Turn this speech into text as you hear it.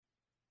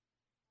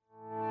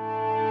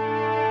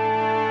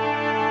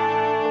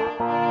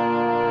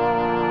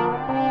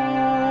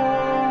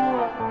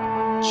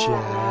Check.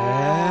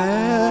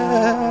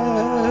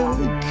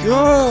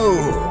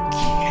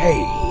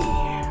 Okay.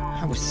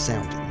 How was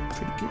sounding?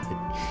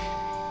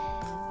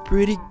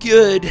 Pretty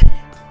good.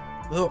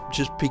 Oh,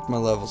 just peaked my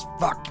levels.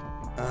 Fuck.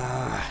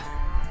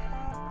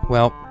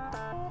 Well,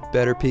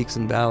 better peaks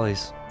and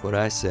valleys, what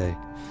I say.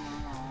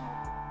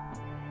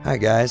 Hi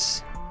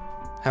guys.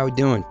 How we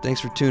doing?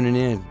 Thanks for tuning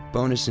in.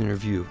 Bonus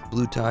interview,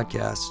 Blue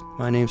Toddcast.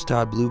 My name's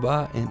Todd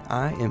Bluebaugh, and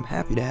I am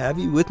happy to have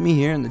you with me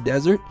here in the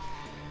desert.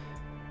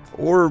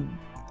 Or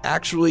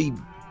actually,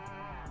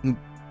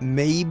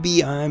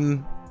 maybe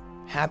I'm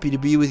happy to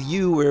be with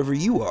you wherever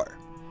you are.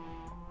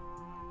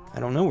 I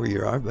don't know where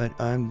you are, but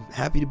I'm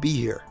happy to be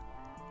here.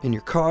 In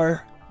your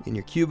car, in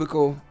your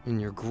cubicle, in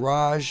your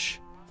garage,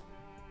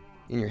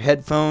 in your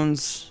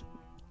headphones,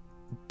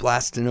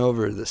 blasting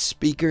over the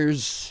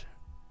speakers.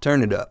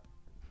 Turn it up.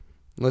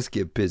 Let's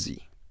get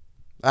busy.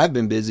 I've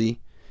been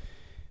busy.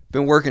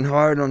 Been working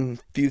hard on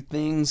a few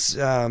things,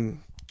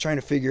 trying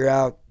to figure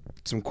out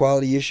some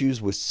quality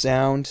issues with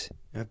sound.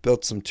 I've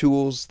built some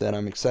tools that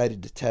I'm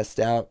excited to test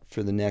out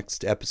for the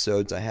next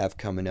episodes I have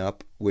coming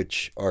up,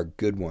 which are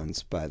good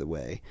ones, by the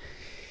way.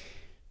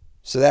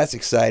 So that's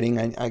exciting.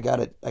 I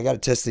gotta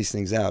test these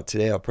things out.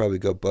 Today I'll probably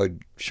go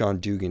bug Sean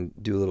Dugan,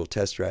 do a little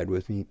test ride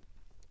with me,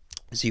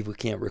 see if we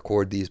can't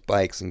record these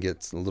bikes and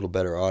get a little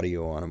better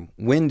audio on them.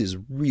 Wind is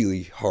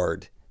really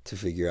hard to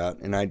figure out,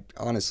 and I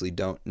honestly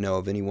don't know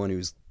of anyone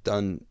who's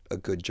done a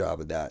good job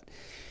of that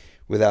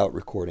without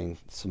recording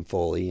some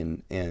Foley,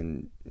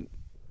 and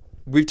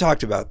we've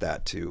talked about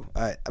that too.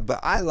 But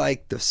I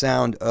like the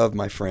sound of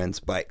my friends'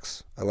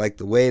 bikes. I like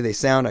the way they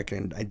sound. I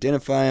can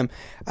identify them.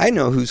 I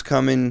know who's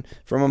coming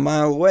from a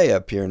mile away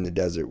up here in the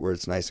desert where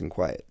it's nice and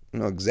quiet. I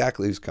know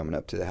exactly who's coming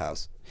up to the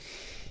house.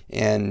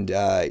 And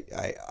I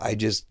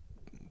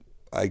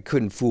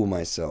couldn't fool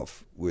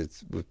myself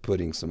with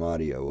putting some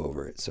audio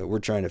over it. So we're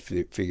trying to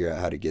figure out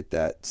how to get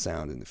that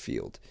sound in the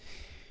field.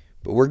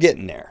 But we're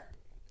getting there.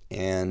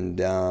 And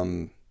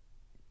the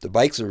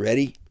bikes are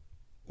ready.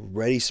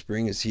 Ready,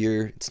 spring is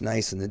here. It's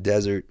nice in the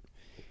desert.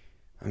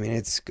 I mean,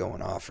 it's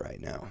going off right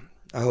now.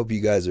 I hope you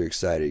guys are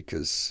excited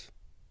because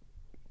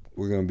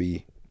we're going to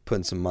be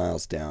putting some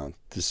miles down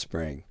this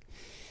spring.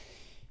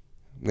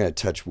 I'm going to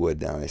touch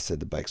wood now. They said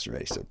the bikes are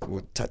ready, so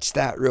we'll touch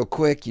that real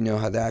quick. You know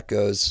how that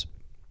goes.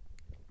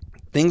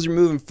 Things are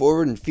moving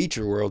forward in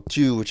feature world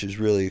too, which is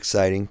really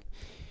exciting.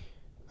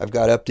 I've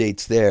got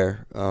updates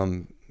there.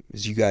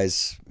 As you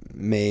guys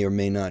may or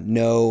may not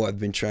know, I've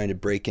been trying to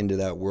break into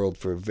that world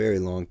for a very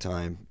long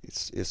time.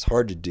 It's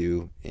hard to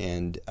do,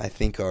 and I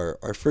think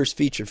our first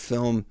feature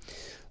film,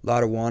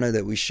 Lotawana,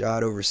 that we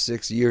shot over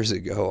 6 years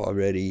ago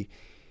already,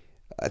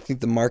 I think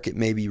the market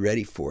may be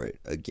ready for it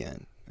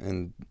again.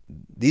 And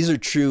these are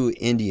true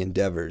indie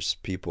endeavors,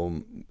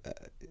 people.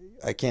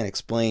 I can't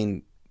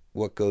explain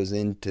what goes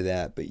into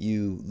that, but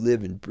you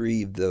live and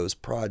breathe those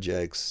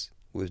projects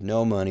with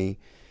no money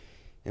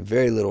and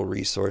very little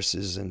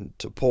resources, and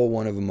to pull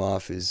one of them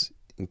off is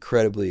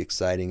incredibly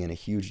exciting and a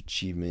huge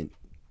achievement,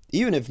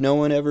 even if no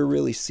one ever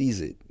really sees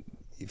it.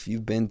 If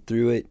you've been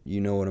through it, you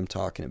know what I'm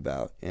talking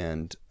about,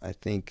 and I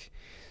think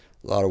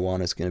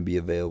Lotawana is going to be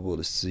available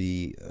to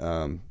see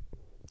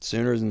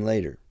sooner than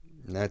later,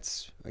 and I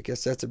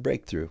guess that's a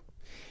breakthrough.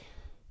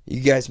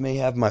 You guys may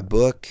have my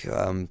book,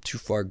 Too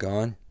Far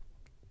Gone.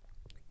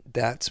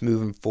 That's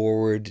moving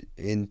forward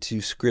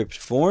into script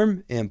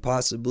form, and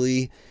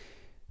possibly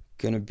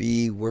going to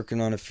be working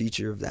on a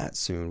feature of that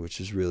soon, which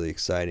is really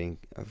exciting.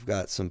 I've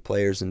got some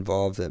players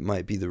involved that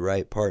might be the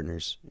right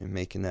partners in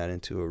making that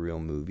into a real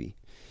movie.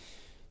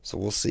 So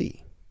we'll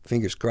see.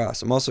 Fingers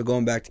crossed. I'm also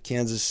going back to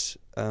Kansas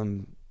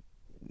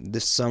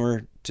this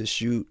summer to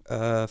shoot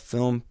a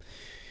film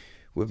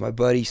with my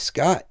buddy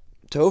Scott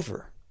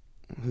Topher,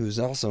 who's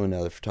also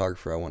another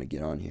photographer I want to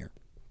get on here.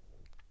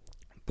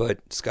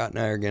 But Scott and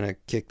I are going to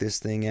kick this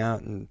thing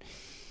out, and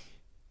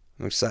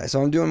I'm excited.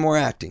 So I'm doing more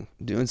acting.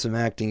 Doing some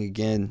acting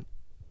again,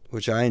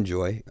 which I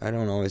enjoy. I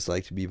don't always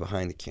like to be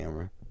behind the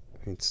camera.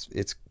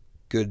 It's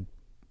good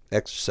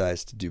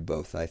exercise to do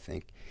both, I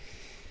think.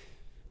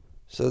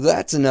 So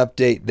that's an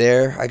update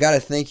there. I got to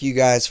thank you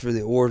guys for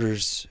the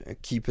orders,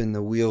 keeping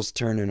the wheels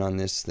turning on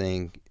this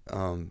thing.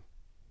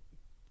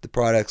 The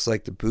products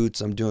like the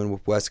boots I'm doing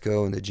with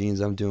Wesco and the jeans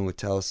I'm doing with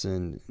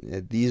Tellison,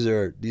 these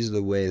are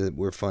the way that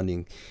we're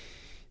funding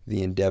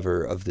the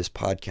endeavor of this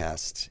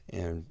podcast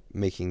and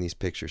making these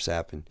pictures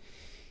happen.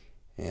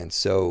 And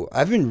so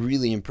I've been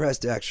really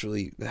impressed,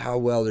 actually, how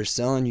well they're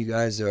selling. You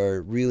guys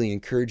are really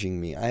encouraging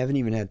me. I haven't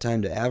even had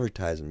time to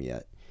advertise them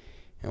yet,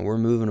 and we're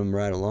moving them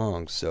right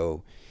along.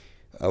 So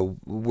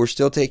we're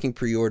still taking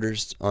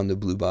pre-orders on the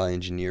Bluebaugh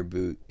Engineer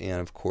boot,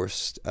 and of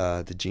course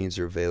the jeans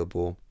are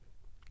available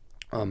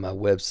on my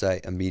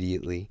website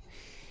immediately.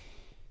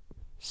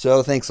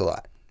 So thanks a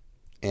lot.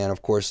 And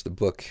of course the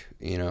book,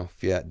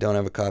 if you don't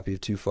have a copy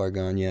of Too Far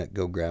Gone yet,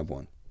 go grab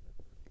one.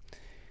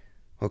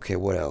 Okay,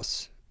 what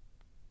else?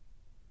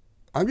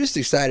 I'm just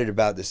excited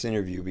about this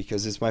interview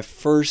because it's my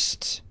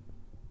first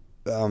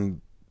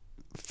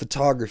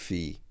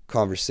photography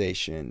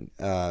conversation.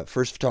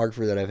 First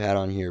photographer that I've had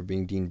on here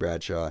being Dean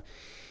Bradshaw.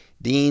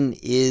 Dean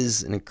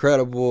is an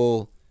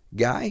incredible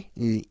guy.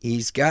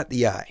 He's got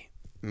the eye.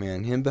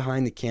 Man, him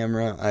behind the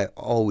camera, I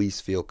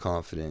always feel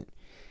confident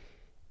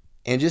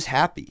and just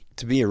happy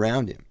to be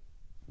around him.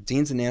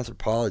 Dean's an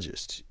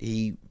anthropologist.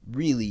 He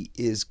really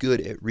is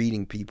good at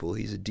reading people.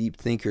 He's a deep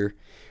thinker,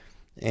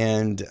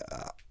 and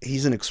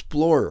he's an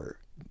explorer.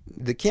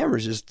 The camera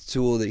is just a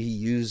tool that he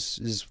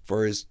uses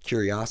for his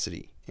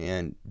curiosity,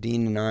 and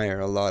Dean and I are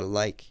a lot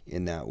alike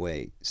in that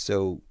way.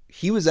 So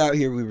he was out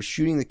here. We were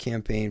shooting the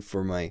campaign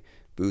for my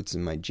boots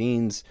and my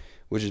jeans,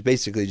 which is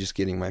basically just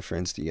getting my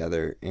friends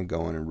together and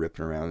going and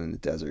ripping around in the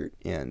desert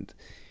and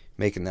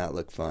making that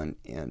look fun.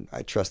 And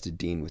I trusted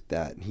Dean with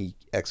that, and he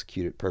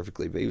executed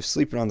perfectly. But he was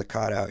sleeping on the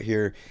cot out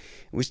here,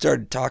 and we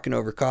started talking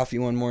over coffee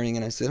one morning,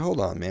 and I said, hold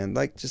on, man,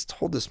 like, just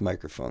hold this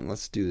microphone.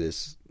 Let's do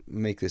this.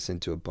 Make this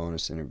into a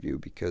bonus interview,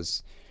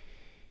 because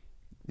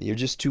you're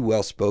just too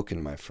well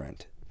spoken, my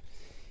friend.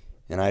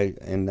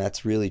 And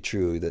that's really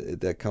true.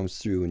 That comes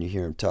through when you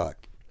hear him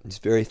talk. He's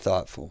very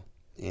thoughtful.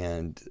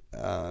 And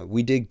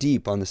we dig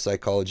deep on the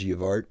psychology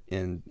of art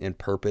and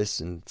purpose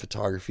and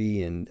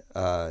photography, and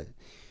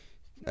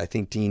I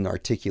think Dean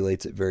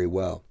articulates it very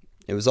well.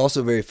 It was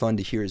also very fun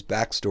to hear his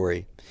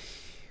backstory,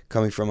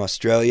 coming from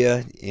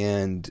Australia,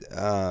 and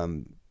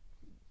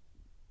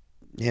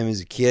him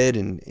as a kid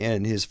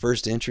and his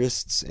first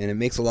interests, and it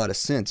makes a lot of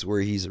sense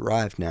where he's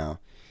arrived now.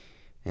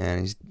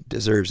 And he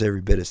deserves every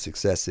bit of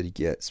success that he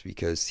gets,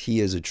 because he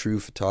is a true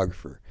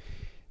photographer.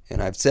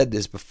 And I've said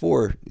this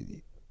before,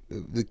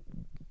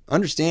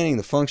 understanding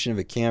the function of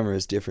a camera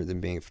is different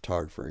than being a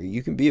photographer.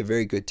 You can be a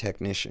very good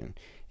technician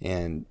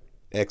and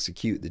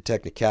execute the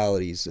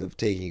technicalities of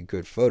taking a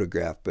good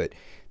photograph, but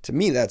to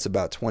me that's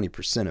about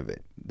 20% of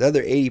it. The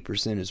other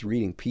 80% is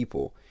reading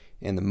people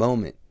and the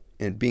moment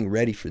and being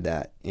ready for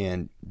that.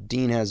 And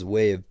Dean has a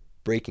way of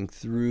breaking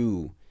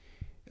through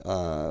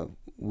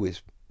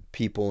with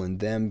people and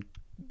them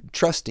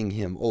trusting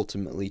him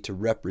ultimately to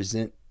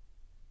represent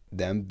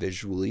them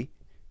visually.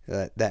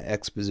 That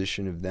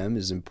exposition of them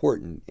is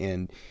important,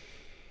 and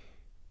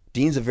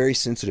Dean's a very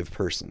sensitive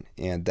person,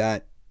 and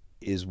that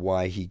is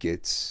why he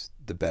gets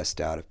the best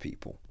out of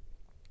people.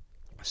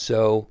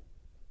 So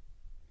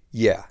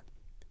yeah,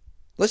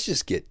 let's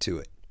just get to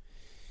it,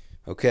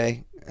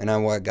 okay? And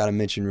I got to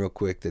mention real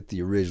quick that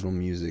the original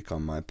music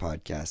on my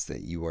podcast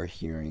that you are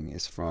hearing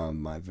is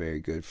from my very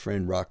good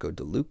friend Rocco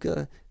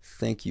DeLuca.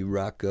 Thank you,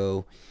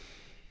 Rocco.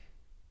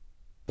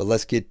 But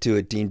let's get to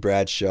it. Dean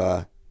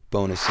Bradshaw,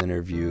 bonus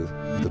interview,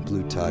 the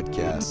Blue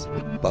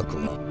Toddcast.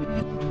 Buckle up.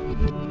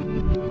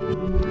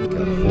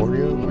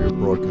 California, we're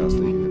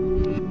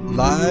broadcasting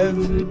live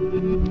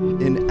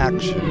in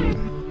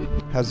action.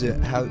 How's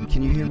it?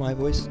 Can you hear my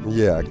voice?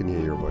 Yeah, I can hear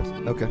your voice.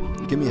 Okay,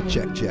 give me a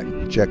check.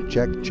 Sounding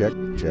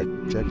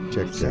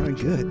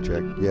good.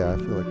 Check. Yeah, I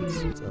feel like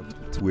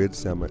it's weird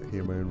to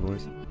hear my own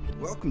voice.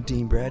 Welcome,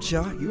 Dean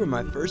Bradshaw. You were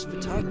my first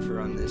photographer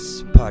on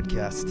this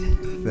podcast.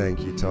 Thank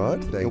you,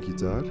 Todd.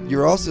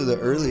 You're also the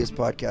earliest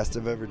podcast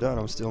I've ever done.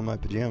 I'm still in my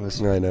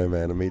pajamas. I know,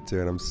 man. Me too,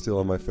 and I'm still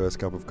on my first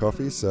cup of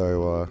coffee,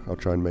 so I'll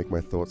try and make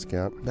my thoughts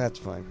count. That's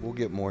fine. We'll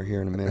get more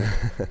here in a minute.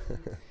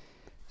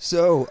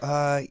 So,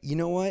 you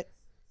know what?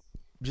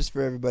 Just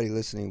for everybody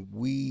listening,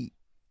 we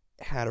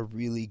had a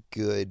really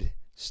good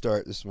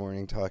start this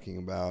morning talking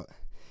about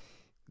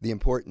the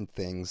important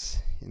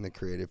things in the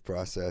creative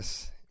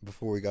process.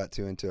 Before we got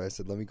too into it, I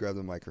said, let me grab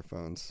the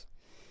microphones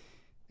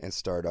and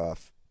start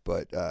off.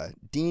 But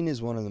Dean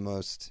is one of the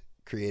most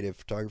creative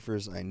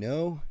photographers I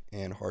know,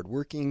 and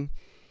hardworking.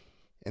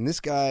 And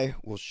this guy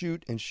will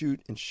shoot and shoot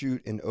and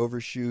shoot and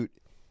overshoot.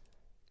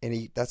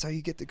 And that's how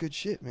you get the good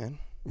shit, man.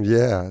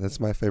 Yeah, that's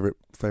my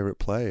favorite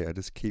play. I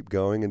just keep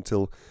going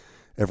until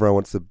everyone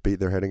wants to beat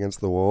their head against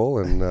the wall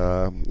and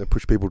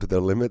push people to their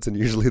limits, and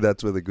usually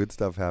that's where the good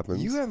stuff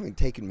happens. You haven't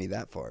taken me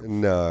that far.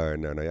 No.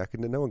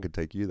 No one could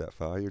take you that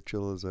far. You're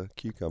chill as a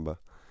cucumber.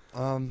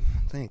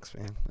 Thanks,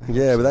 man.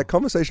 Yeah, but that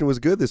conversation was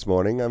good this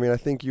morning. I mean, I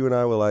think you and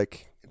I were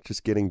like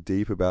just getting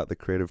deep about the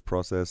creative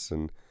process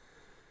and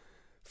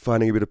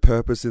finding a bit of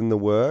purpose in the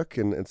work,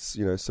 and it's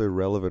so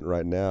relevant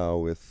right now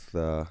with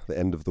the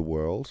end of the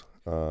world,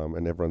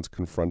 and everyone's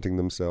confronting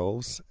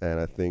themselves, and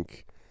I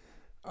think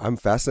I'm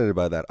fascinated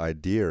by that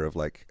idea of,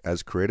 like,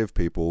 as creative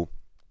people,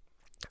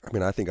 I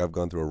mean, I think I've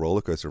gone through a roller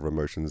coaster of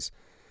emotions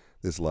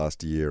this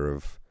last year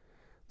of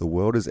the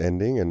world is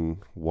ending,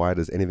 and why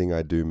does anything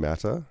I do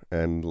matter?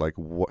 And, like,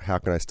 how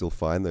can I still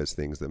find those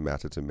things that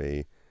matter to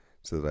me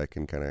so that I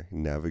can kind of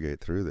navigate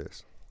through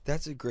this?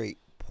 That's a great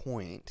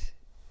point,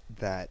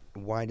 that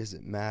why does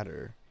it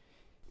matter?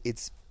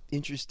 It's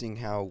interesting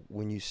how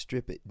when you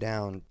strip it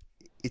down,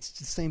 it's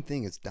the same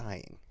thing as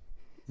dying.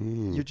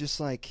 You're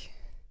just like,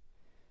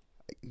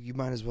 you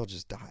might as well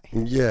just die.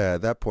 Yeah,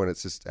 at that point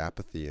it's just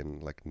apathy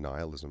and like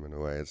nihilism in a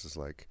way. It's just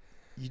like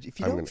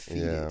if you don't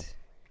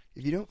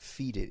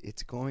feed it,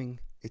 it's going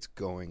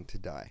to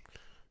die.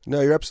 No,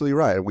 you're absolutely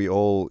right. And we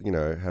all,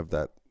 have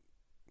that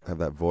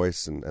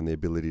voice and the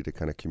ability to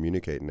kind of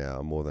communicate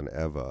now more than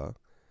ever.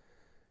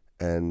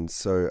 And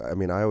so, I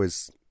mean, I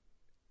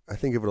I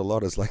think of it a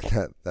lot as like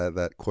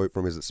that quote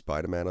from, is it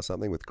Spider-Man or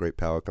something? With great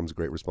power comes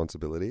great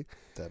responsibility.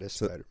 That is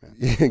Spider-Man.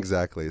 Yeah,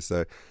 exactly.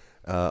 So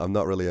I'm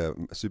not really a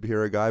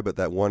superhero guy, but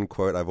that one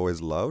quote I've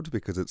always loved,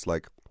 because it's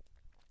like,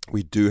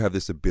 we do have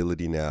this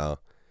ability now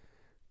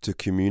to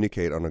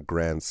communicate on a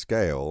grand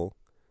scale.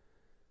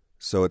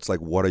 So it's like,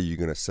 what are you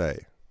going to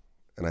say?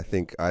 And I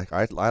think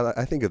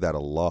I think of that a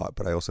lot,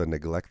 but I also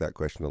neglect that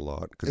question a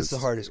lot, because it's the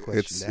hardest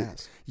question to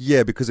ask.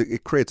 Yeah, because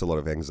it creates a lot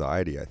of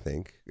anxiety. I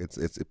think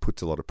it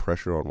puts a lot of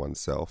pressure on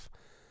oneself.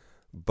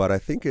 But I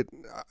think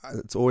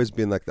it's always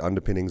been like the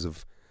underpinnings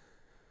of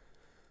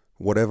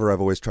whatever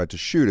I've always tried to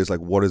shoot is like,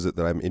 what is it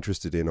that I'm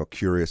interested in or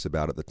curious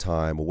about at the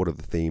time, or what are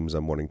the themes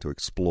I'm wanting to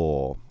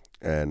explore?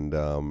 And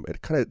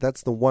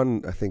that's the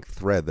one, I think,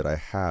 thread that I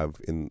have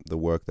in the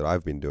work that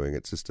I've been doing.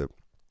 It's just a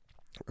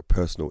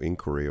personal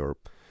inquiry or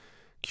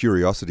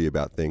curiosity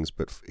about things,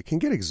 but it can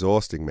get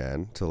exhausting,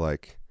 man, to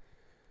like,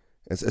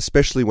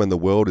 especially when the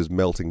world is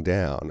melting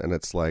down and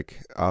it's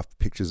like, after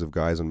pictures of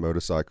guys on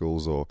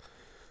motorcycles or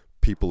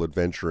people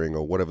adventuring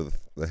or whatever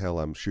the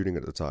hell I'm shooting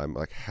at the time,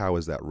 like, how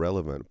is that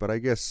relevant? But I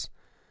guess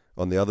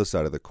on the other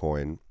side of the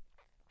coin,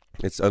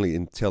 it's only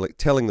in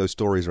telling those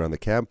stories around the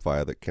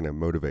campfire that kind of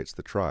motivates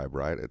the tribe,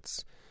 right?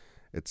 It's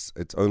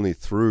only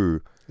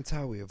through... It's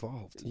how we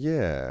evolved.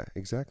 Yeah,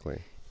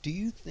 exactly. Do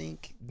you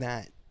think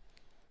that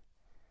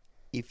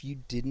if you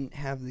didn't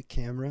have the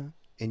camera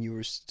and you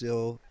were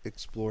still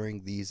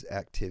exploring these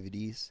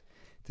activities,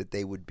 that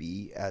they would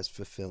be as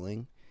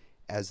fulfilling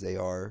as they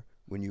are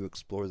when you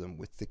explore them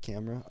with the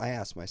camera? I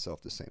ask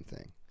myself the same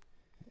thing.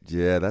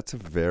 Yeah, that's a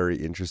very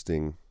good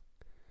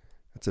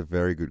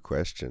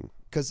question.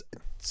 Because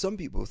some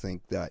people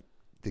think that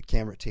the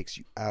camera takes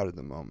you out of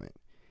the moment,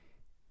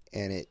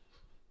 and it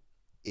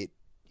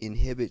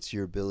inhibits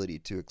your ability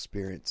to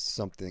experience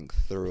something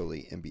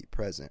thoroughly and be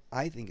present.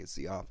 I think it's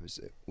the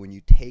opposite. When you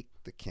take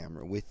the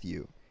camera with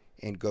you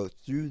and go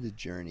through the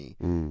journey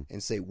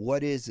and say,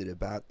 what is it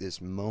about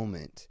this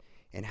moment,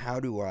 and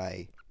how do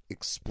I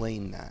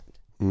explain that?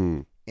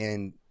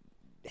 And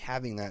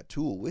having that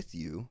tool with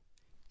you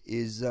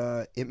is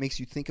it makes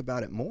you think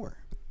about it more.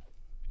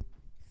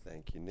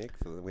 Thank you, Nick.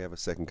 We have a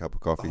second cup of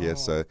coffee here,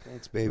 so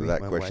thanks, baby.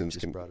 That My question's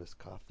wife just brought us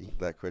coffee.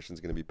 That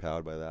question's going to be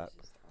powered by that.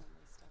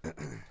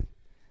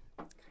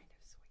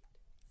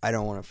 I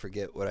don't want to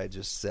forget what I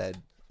just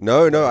said.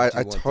 No,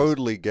 I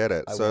totally get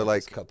it. So,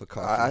 like, cup of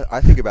coffee.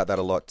 I think about that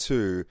a lot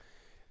too,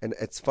 and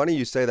it's funny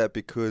you say that,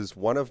 because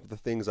one of the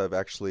things I've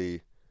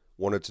actually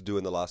wanted to do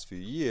in the last few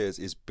years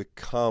is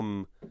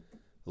become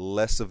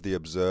less of the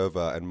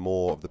observer and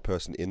more of the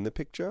person in the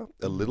picture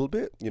a little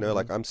bit. You know,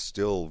 like, I'm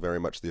still very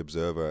much the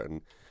observer,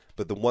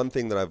 but the one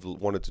thing that I've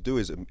wanted to do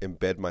is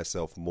embed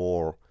myself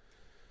more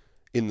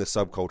in the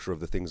subculture of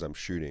the things I'm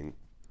shooting.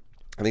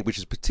 I think, which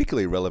is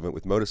particularly relevant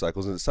with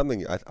motorcycles, and it's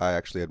something I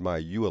actually admire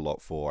you a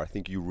lot for. I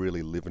think you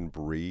really live and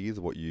breathe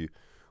what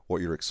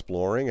you're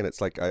exploring, and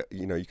it's like,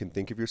 you can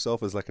think of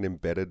yourself as like an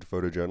embedded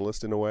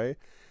photojournalist in a way,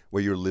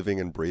 where you're living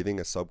and breathing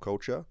a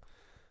subculture.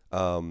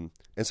 And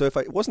so if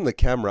it wasn't the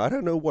camera, I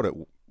don't know what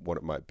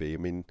it might be. I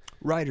mean,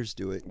 writers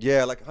do it.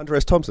 Yeah, like Hunter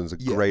S. Thompson's a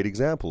great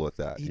example of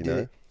that. He did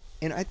it.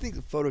 And I think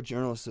the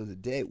photojournalists of the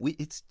day,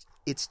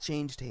 it's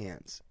changed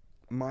hands.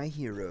 My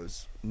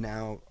heroes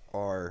now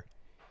are...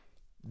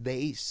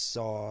 They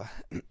saw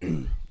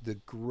the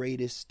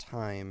greatest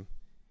time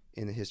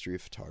in the history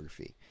of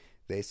photography.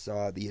 They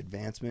saw the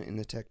advancement in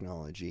the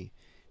technology.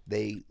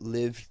 They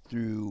lived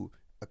through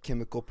a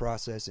chemical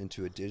process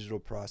into a digital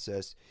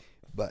process,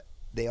 but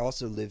they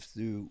also lived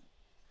through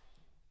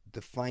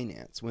the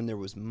finance when there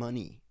was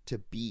money to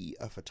be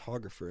a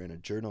photographer and a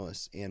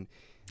journalist, and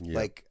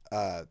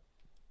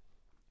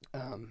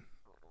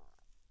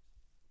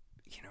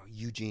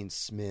Eugene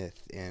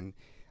Smith and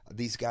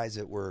these guys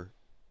that were...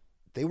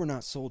 They were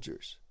not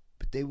soldiers,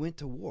 but they went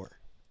to war.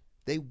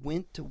 They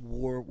went to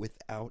war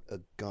without a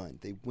gun.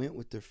 They went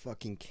with their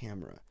fucking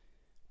camera.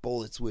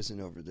 Bullets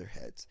whizzing over their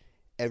heads.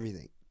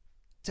 Everything.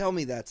 Tell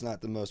me that's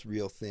not the most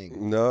real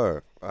thing. No,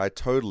 I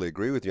totally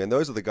agree with you. And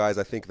those are the guys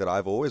I think that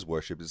I've always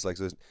worshipped. It's like,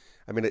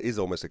 I mean, it is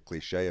almost a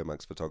cliche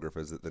amongst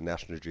photographers that the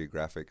National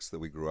Geographics that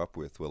we grew up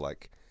with were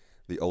like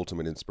the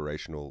ultimate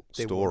inspirational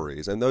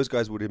stories. And those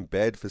guys would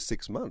embed for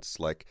 6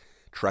 months, like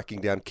tracking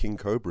down king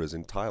cobras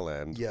in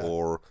Thailand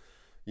or...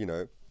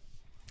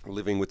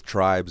 living with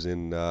tribes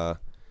in the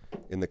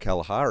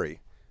Kalahari,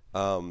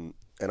 and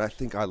I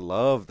think I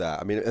love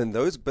that. I mean,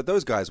 but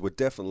those guys were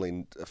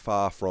definitely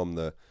far from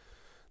the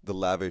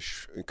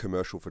lavish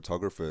commercial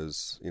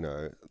photographers.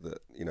 The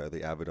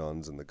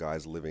Avedons and the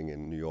guys living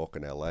in New York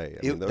and LA.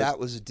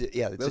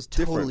 It's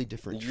totally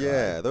different tribe.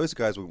 Yeah, those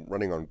guys were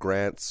running on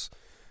grants,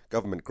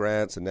 government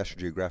grants, and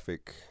National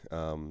Geographic.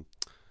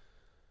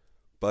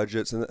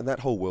 Budgets, and that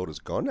whole world is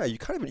gone now. You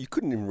couldn't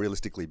even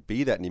realistically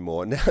be that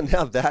anymore.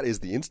 Now that is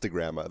the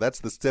Instagrammer. That's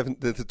the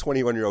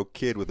 21-year-old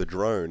kid with a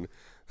drone.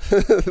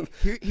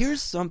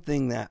 Here's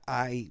something that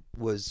I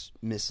was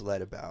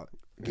misled about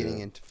getting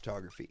into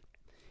photography.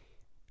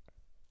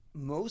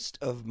 Most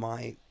of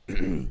my,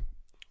 you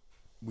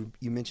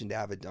mentioned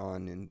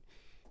Avedon, and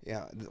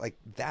like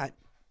that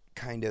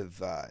kind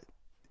of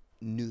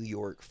New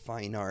York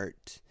fine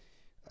art,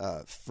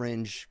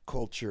 fringe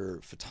culture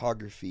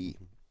photography,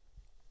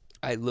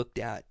 I looked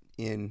at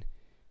in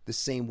the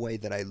same way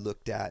that I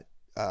looked at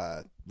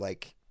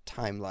like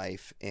Time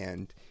Life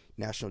and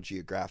National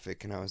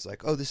Geographic, and I was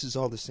like, oh, this is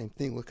all the same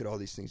thing. Look at all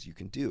these things you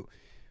can do.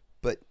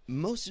 But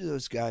most of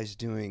those guys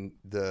doing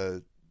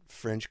the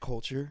fringe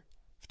culture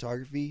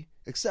photography,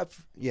 except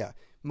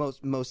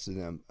most of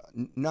them,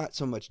 not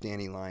so much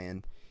Danny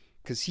Lyon,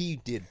 because he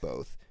did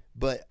both,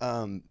 but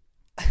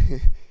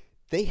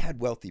they had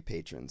wealthy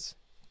patrons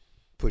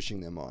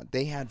pushing them on.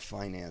 They had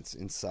finance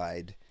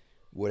inside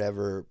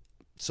whatever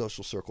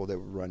social circle they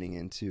were running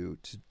into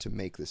to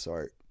make this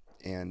art,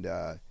 and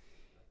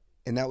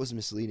that was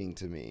misleading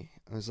to me.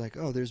 I was like,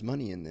 oh, there's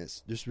money in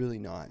this. There's really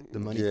not. The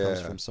money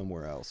comes from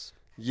somewhere else.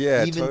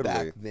 Yeah, even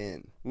totally. back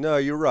then. No,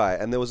 you're right.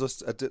 And there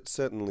was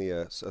certainly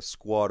a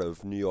squad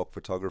of New York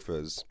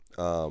photographers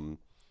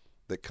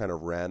that kind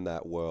of ran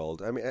that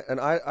world. I mean, and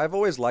I've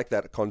always liked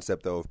that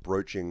concept, though, of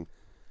broaching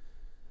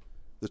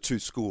the two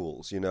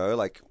schools, you know?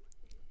 Like,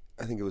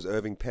 I think it was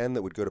Irving Penn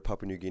that would go to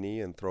Papua New Guinea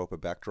and throw up a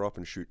backdrop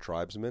and shoot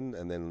tribesmen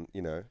and then,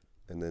 you know,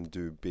 and then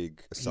do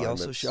big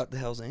assignments. He also shot the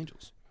Hells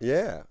Angels.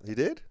 Yeah, he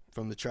did?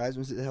 From the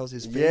tribesmen to the Hells.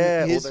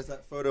 Well, there's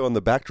that photo on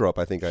the backdrop,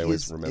 I think I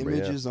always remember.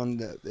 Images on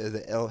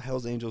the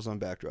Hells Angels on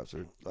backdrops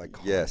are like...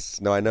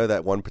 Yes. No, I know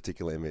that one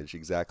particular image,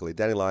 exactly.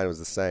 Danny Lyon was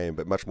the same,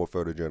 but much more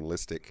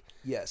photojournalistic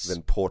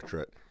than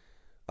portrait.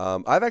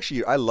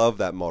 I love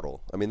that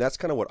model. I mean, that's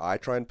kind of what I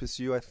try and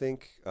pursue, I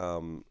think.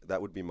 That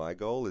would be my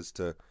goal, is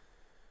to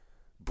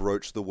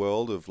broach the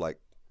world of like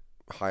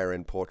higher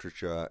end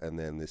portraiture and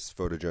then this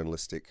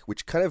photojournalistic,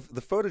 which kind of,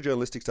 the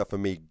photojournalistic stuff for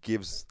me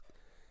gives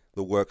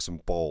the work some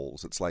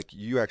balls. It's like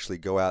you actually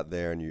go out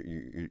there and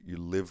you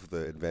live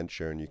the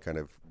adventure and you kind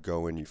of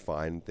go and you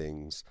find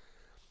things,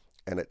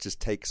 and it just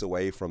takes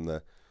away from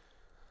the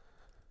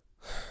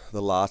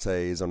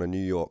lattes on a New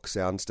York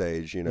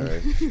soundstage, you know,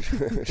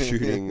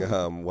 shooting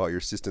while your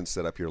assistants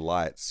set up your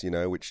lights, you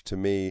know, which to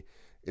me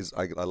is,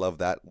 I love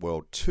that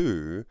world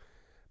too.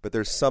 But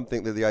there's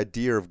something that the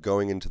idea of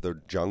going into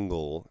the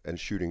jungle and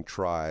shooting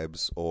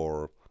tribes,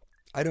 or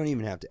I don't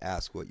even have to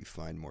ask what you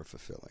find more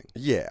fulfilling.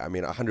 Yeah, I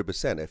mean,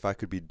 100%. If I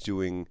could be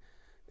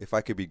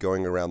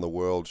going around the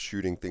world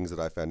shooting things that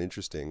I found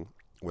interesting,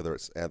 whether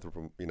it's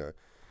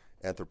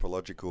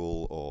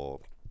anthropological or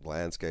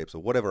landscapes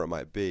or whatever it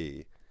might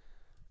be,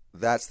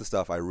 that's the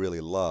stuff I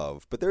really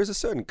love. But there is a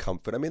certain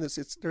comfort. I mean,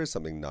 there is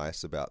something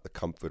nice about the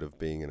comfort of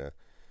being in a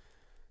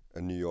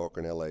New York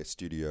and LA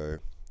studio,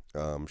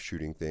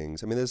 shooting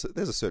things. I mean, there's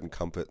a certain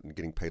comfort in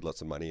getting paid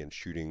lots of money and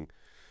shooting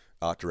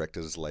art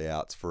directors'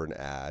 layouts for an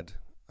ad.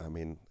 I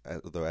mean,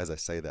 though as I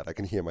say that, I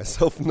can hear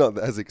myself not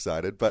as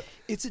excited. But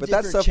it's a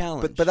different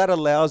challenge. But that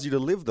allows you to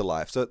live the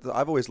life. So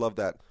I've always loved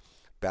that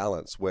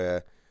balance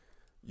where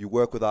you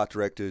work with art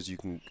directors, you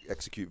can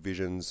execute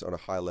visions on a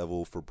high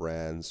level for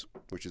brands,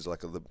 which is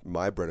like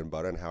my bread and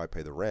butter and how I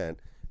pay the rent.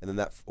 And then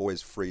that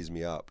always frees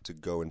me up to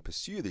go and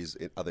pursue these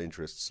other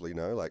interests, you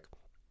know, like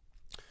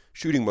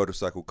shooting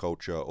motorcycle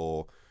culture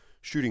or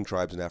shooting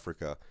tribes in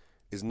Africa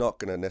is not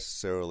going to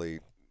necessarily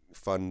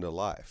fund a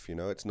life, you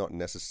know. It's not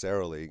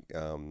necessarily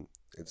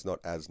it's not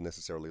as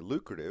necessarily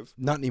lucrative.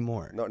 Not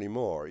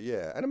anymore,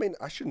 yeah. And I mean,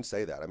 I shouldn't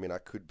say that. I mean, I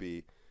could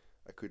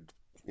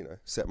you know,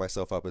 set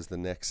myself up as the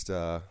next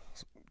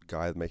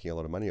guy making a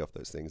lot of money off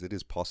those things. It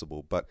is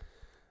possible, but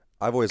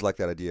I've always liked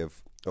that idea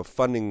of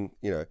funding,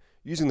 you know,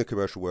 using the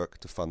commercial work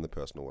to fund the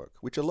personal work,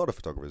 which a lot of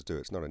photographers do.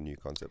 It's not a new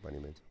concept by any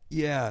means.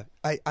 Yeah,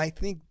 I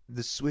think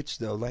the switch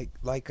though,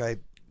 like I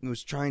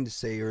was trying to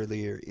say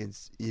earlier,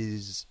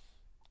 is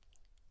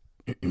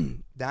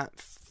that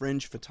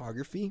fringe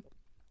photography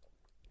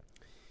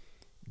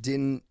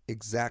didn't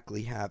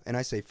exactly have, and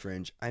I say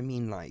fringe, I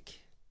mean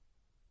like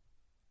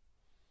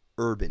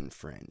urban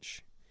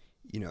fringe,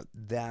 you know,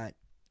 that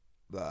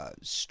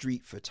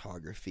street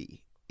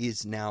photography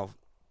is now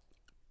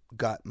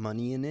got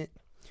money in it,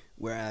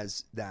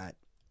 whereas that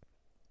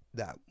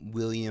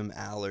William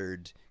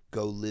Allard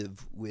go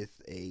live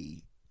with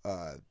a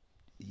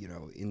you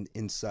know,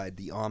 inside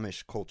the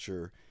Amish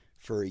culture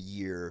for a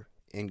year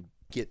and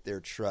get their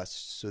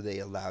trust so they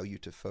allow you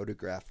to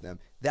photograph them,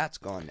 that's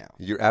gone now.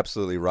 You're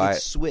absolutely right.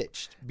 It's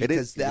switched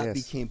because that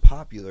became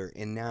popular,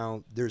 and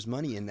now there's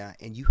money in that,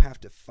 and you have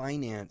to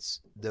finance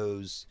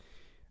those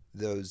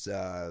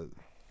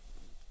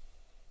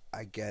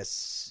I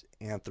guess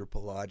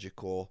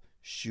anthropological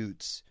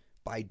shoots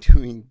by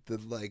doing the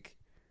like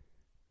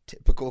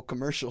typical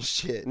commercial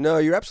shit. No,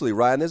 you're absolutely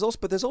right. And there's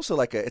also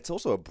like it's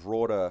also a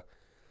broader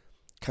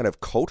kind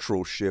of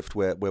cultural shift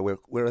where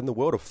we're in the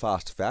world of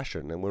fast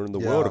fashion, and we're in the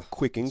world of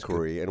quick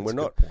inquiry, and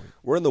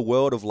we're in the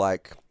world of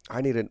like,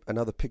 I need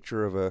another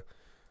picture of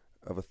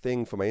a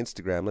thing for my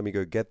Instagram, let me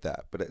go get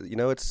that. But you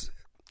know, it's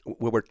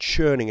where we're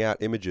churning out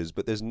images,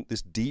 but there's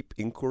this deep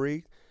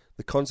inquiry.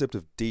 The concept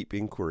of deep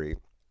inquiry,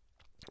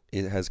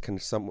 it has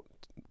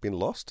been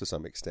lost to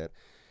some extent.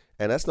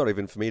 And that's not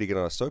even for me to get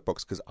on a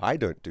soapbox, because I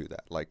don't do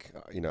that. Like,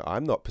 you know,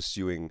 I'm not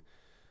pursuing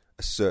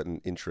a certain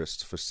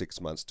interest for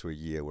 6 months to a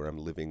year where I'm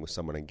living with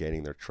someone and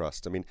gaining their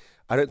trust. I mean,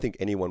 I don't think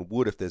anyone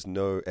would if there's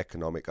no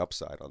economic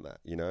upside on that,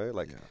 you know?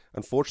 Like,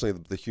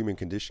 unfortunately, the human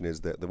condition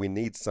is that we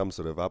need some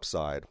sort of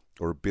upside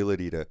or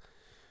ability to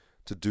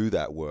do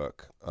that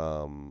work,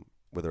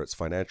 whether it's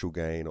financial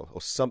gain or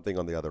something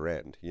on the other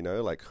end, you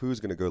know? Like, who's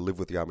going to go live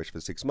with the Amish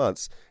for 6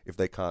 months if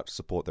they can't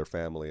support their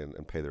family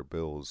and pay their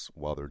bills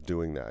while they're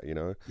doing that, you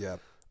know? Yeah.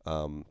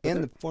 And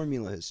the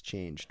formula has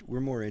changed.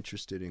 We're more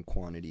interested in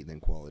quantity than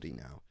quality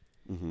now.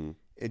 Mm-hmm.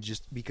 It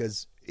just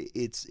because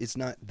it's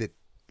not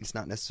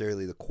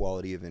necessarily the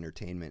quality of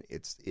entertainment.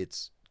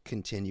 It's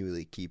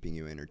continually keeping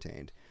you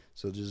entertained.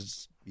 So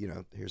just, you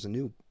know, here's a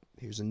new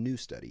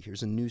study,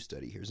 here's a new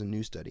study, here's a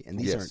new study, and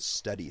these aren't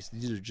studies.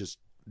 These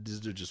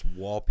are just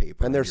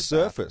wallpaper. And they're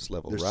surface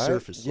level, they're right?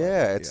 Surface level.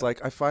 Yeah, it's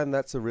like I find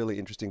that's a really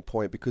interesting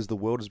point because the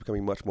world is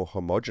becoming much more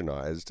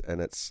homogenized,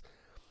 and it's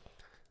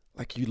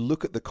like you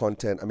look at the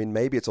content. I mean,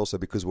 maybe it's also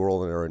because we're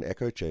all in our own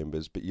echo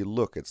chambers, but you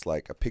look, it's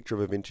like a picture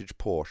of a vintage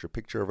Porsche, a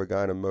picture of a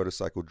guy on a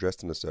motorcycle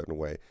dressed in a certain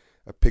way,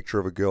 a picture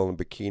of a girl in a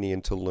bikini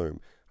in Tulum.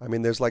 I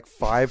mean, there's like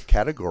 5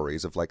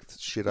 categories of like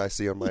shit I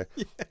see on my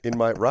in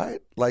my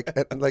right, like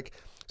and like.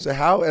 So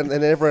how, and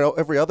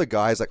every other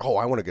guy is like, oh,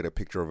 I want to get a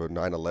picture of a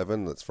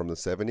 911 that's from the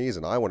 70s,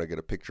 and I want to get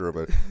a picture of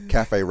a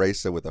cafe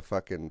racer with a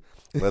fucking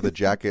leather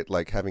jacket,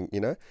 like having, you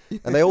know,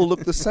 and they all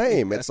look the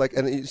same. It's like,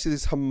 and you see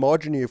this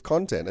homogeny of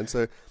content, and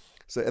so,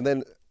 and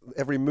then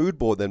every mood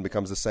board then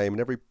becomes the same, and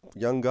every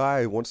young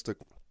guy who wants to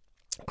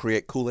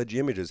create cool, edgy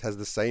images has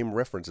the same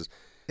references.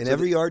 And so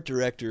every art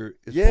director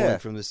is pulling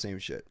from the same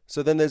shit.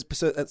 So then there's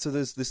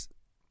this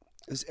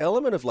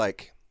element of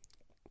like,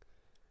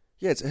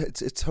 yeah,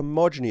 it's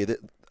homogeny. That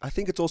I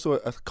think it's also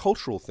a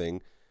cultural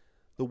thing.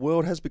 The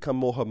world has become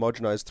more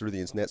homogenized through the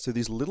internet. So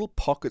these little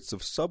pockets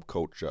of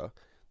subculture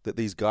that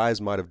these guys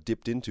might have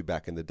dipped into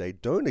back in the day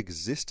don't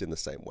exist in the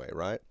same way,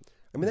 right?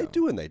 I mean, they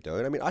do and they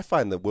don't. I mean, I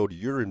find the world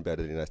you're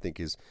embedded in, I think,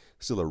 is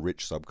still a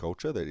rich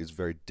subculture that is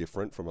very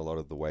different from a lot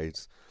of the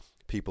ways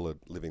people are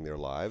living their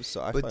lives.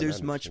 So but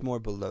there's much more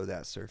below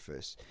that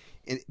surface,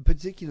 and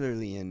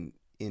particularly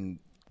in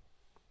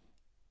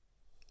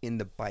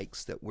the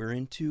bikes that we're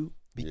into,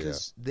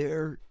 because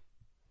they're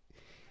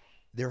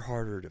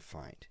harder to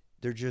find.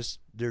 They're just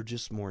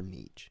more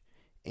niche,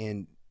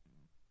 and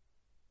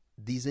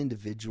these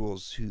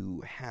individuals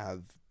who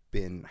have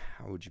been,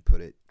 how would you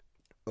put it,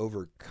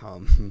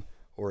 overcome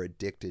or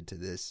addicted to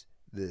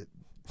the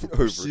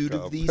pursuit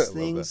of these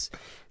things,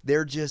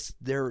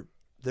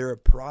 they're a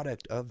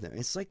product of them.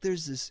 It's like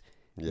there's this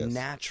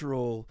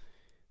natural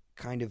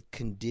kind of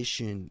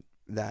condition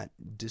that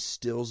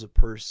distills a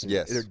person,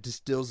 or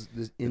distills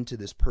into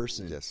this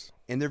person,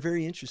 and they're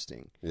very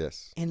interesting.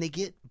 Yes, and they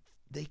get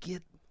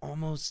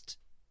almost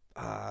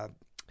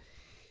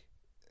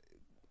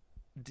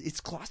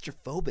it's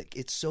claustrophobic.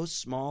 It's so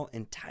small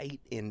and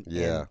tight, and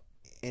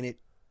it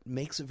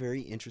makes a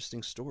very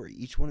interesting story.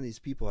 Each one of these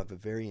people have a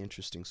very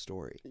interesting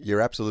story.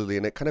 You're absolutely,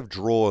 and it kind of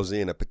draws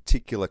in a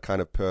particular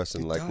kind of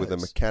person, with a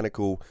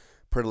mechanical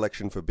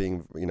predilection for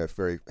being, you know,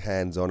 very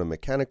hands-on and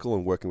mechanical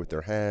and working with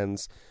their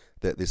hands.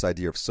 That this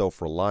idea of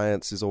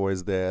self-reliance is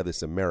always there.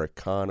 This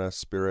Americana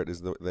spirit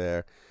is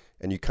there.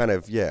 And you kind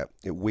of,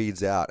 it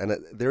weeds out.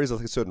 And there is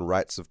a certain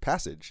rites of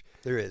passage.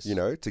 There is. You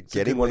know, to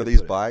getting one of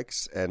these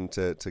bikes and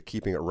to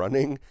keeping it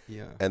running.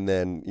 Yeah. And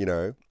then, you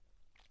know,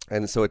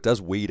 and so it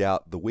does weed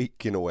out the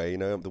weak in a way. You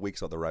know, the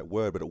weak's not the right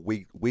word, but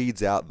it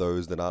weeds out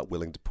those that aren't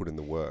willing to put in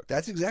the work.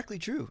 That's exactly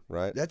true.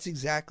 Right? That's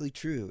exactly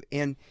true.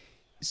 And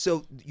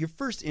so your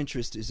first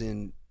interest is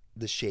in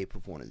the shape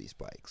of one of these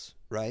bikes,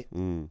 right?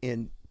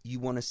 And you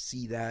want to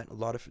see that. A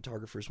lot of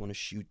photographers want to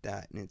shoot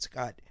that. And it's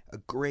got a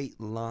great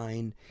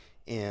line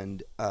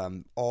and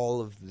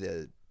all of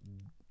the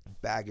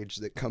baggage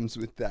that comes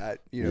with that,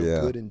 you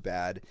know, good and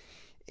bad.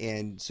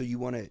 And so you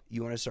want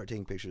to start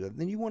taking pictures of it.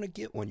 Then you want to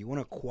get one. You want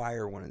to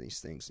acquire one of these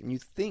things. And you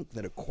think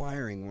that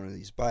acquiring one of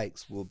these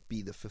bikes will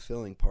be the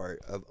fulfilling part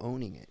of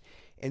owning it.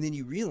 And then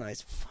you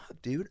realize,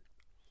 fuck, dude,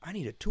 I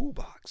need a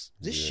toolbox.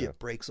 This shit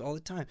breaks all the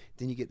time.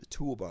 Then you get the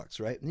toolbox,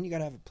 right? And then you got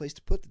to have a place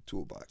to put the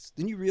toolbox.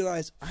 Then you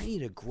realize, I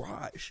need a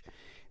garage.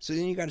 So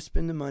then you got to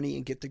spend the money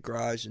and get the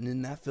garage. And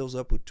then that fills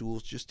up with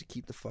tools just to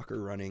keep the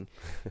fucker running.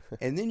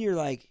 And then you're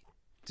like,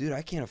 dude,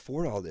 I can't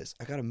afford all this.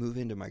 I got to move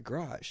into my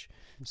garage.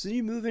 So then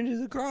you move into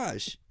the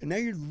garage, and now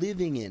you're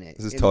living in it.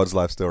 This is Todd's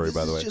life story,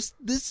 by the way.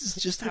 This is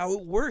just how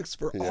it works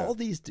for all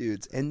these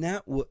dudes. And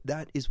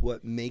that is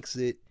what makes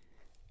it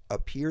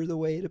appear the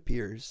way it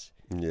appears.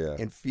 Yeah.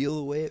 And feel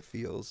the way it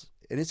feels.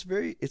 And it's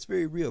very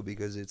real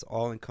because it's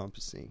all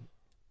encompassing.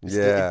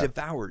 It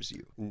devours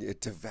you. It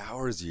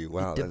devours you.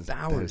 Wow.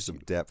 There's some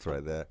depth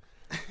right there.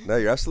 No,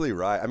 you're absolutely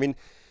right. I mean,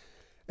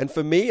 and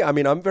for me, I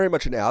mean, I'm very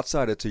much an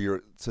outsider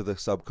to the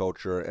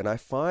subculture, and I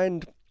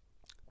find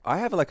I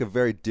have like a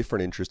very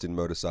different interest in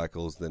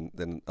motorcycles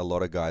than a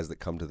lot of guys that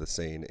come to the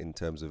scene in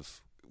terms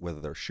of whether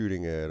they're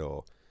shooting it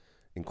or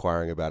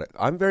inquiring about it.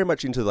 I'm very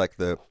much into like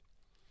a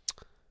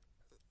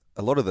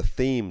lot of the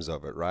themes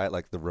of it, right?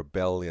 Like the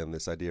rebellion,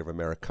 this idea of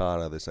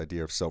Americana, this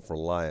idea of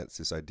self-reliance,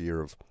 this idea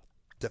of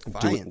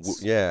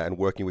defiance. And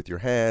working with your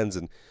hands.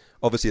 And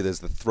obviously there's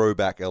the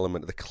throwback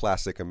element, the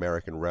classic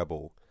American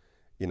rebel,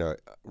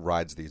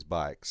 rides these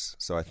bikes.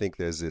 So I think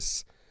there's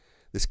this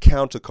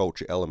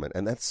counterculture element,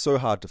 and that's so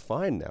hard to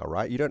find now,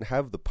 right? You don't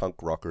have the punk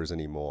rockers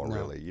anymore,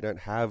 really. You don't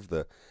have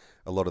a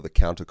lot of the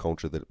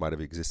counterculture that might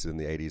have existed in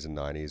the 80s and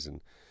 90s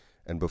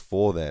and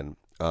before then.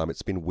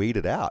 It's been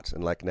weeded out,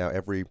 and like now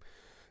every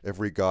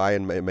guy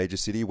in a major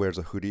city wears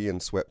a hoodie and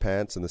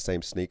sweatpants and the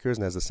same sneakers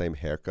and has the same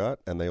haircut,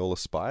 and they all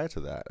aspire to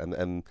that.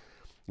 And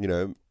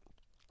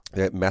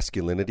that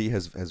masculinity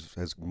has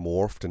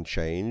morphed and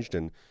changed,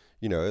 and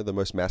the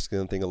most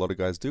masculine thing a lot of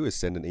guys do is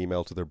send an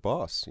email to their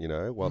boss,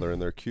 while they're in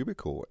their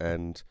cubicle.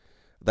 And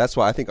that's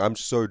why I think I'm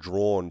so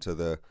drawn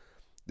to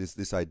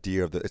this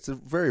idea of it's a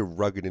very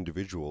rugged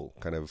individual,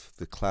 kind of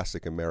the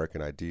classic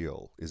American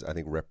ideal is, I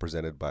think,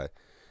 represented by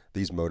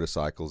these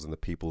motorcycles and the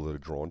people that are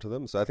drawn to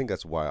them. So I think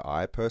that's why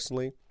I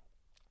personally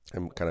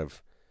am kind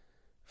of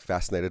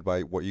fascinated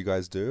by what you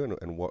guys do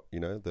and what,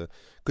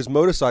 because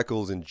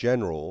motorcycles in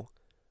general,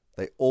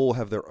 they all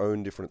have their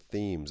own different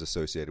themes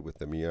associated with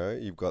them.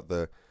 You've got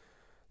the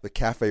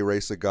cafe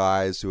racer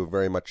guys who are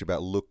very much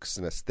about looks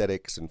and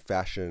aesthetics and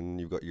fashion.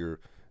 You've got your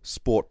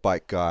sport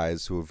bike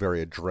guys who are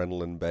very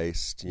adrenaline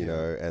based,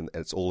 and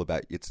it's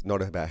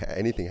not about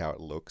anything how it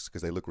looks,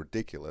 because they look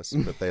ridiculous,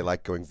 but they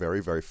like going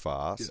very, very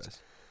fast. Yes.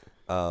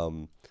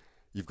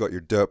 You've got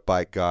your dirt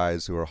bike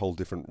guys who are a whole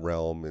different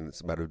realm, and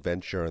it's about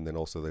adventure, and then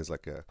also there's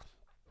like a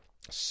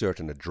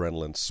certain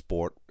adrenaline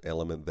sport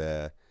element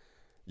there.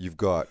 You've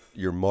got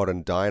your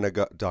modern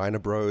Dyna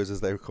Bros,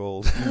 as they were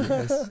called.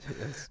 Yes.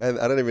 And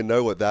I don't even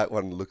know what that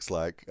one looks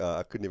like.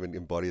 I couldn't even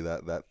embody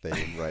that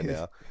theme right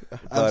now.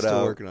 I'm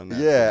still working on that.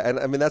 Yeah, and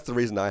I mean, that's the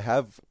reason I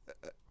have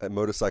a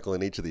motorcycle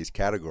in each of these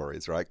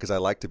categories, right? Because I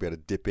like to be able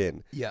to dip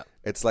in. Yeah.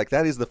 It's like,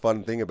 that is the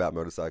fun thing about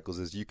motorcycles,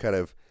 is you kind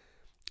of,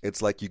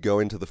 it's like you go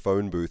into the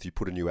phone booth, you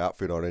put a new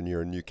outfit on, and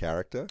you're a new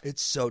character.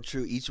 It's so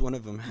true. Each one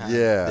of them has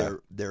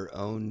their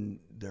own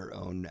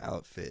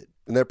outfit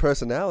and their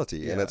personality.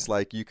 Yeah. And it's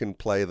like you can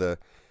play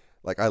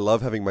I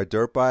love having my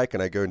dirt bike,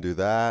 and I go and do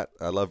that.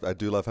 I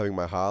do love having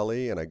my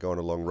Harley, and I go on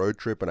a long road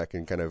trip, and I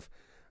can kind of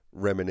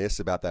reminisce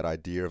about that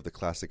idea of the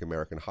classic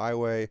American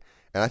highway.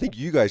 And I think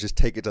you guys just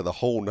take it to the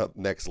whole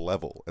next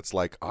level. It's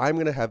like, I'm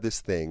going to have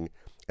this thing,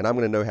 and I'm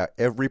going to know how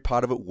every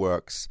part of it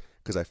works,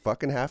 because I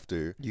fucking have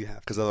to. You have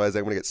to. Because otherwise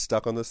I'm going to get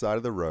stuck on the side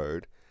of the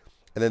road.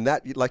 And then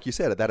that, like you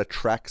said, that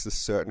attracts a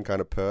certain kind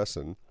of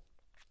person.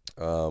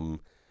 And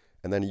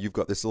then you've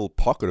got this little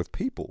pocket of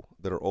people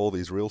that are all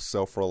these real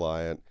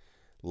self-reliant,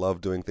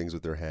 love doing things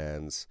with their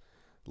hands,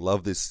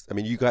 love this. I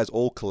mean, you guys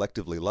all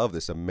collectively love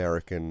this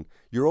American.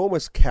 You're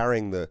almost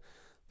carrying the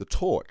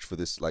torch for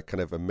this like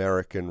kind of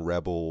American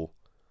rebel,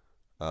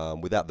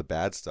 without the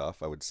bad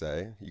stuff, I would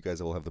say. You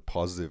guys all have the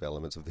positive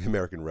elements of the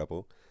American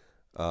rebel.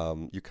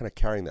 You're kind of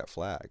carrying that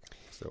flag.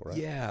 So, right?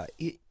 Yeah,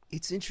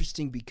 it's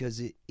interesting because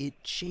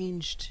it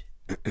changed.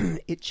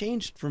 It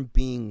changed from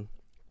being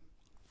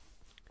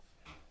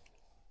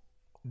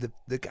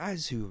the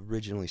guys who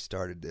originally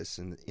started this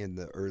in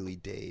the early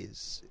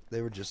days.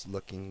 They were just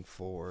looking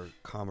for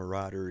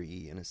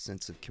camaraderie and a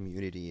sense of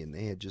community, and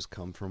they had just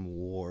come from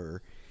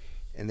war,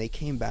 and they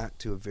came back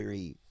to a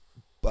very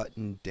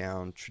buttoned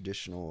down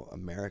traditional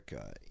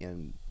America,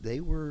 and they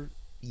were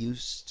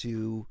used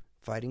to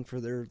fighting for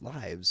their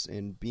lives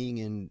and being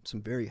in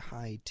some very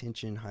high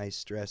tension, high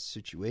stress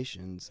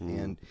situations,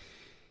 and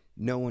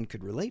no one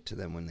could relate to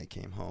them when they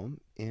came home,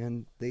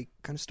 and they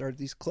kind of started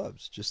these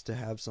clubs just to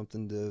have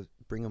something to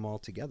bring them all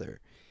together.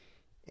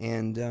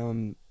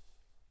 And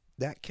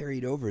that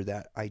carried over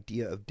that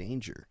idea of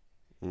danger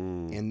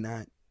and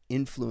that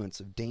influence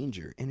of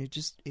danger, and it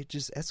just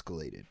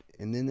escalated,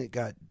 and then it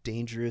got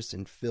dangerous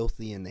and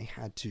filthy, and they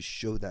had to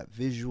show that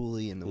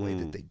visually in the way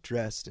that they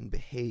dressed and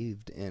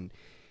behaved, and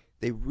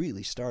they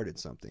really started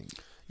something.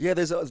 Yeah,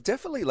 there's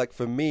definitely, like,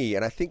 for me,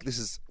 and I think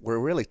we're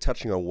really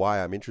touching on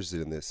why I'm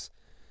interested in this,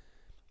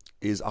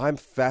 is I'm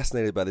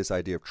fascinated by this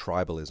idea of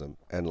tribalism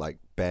and like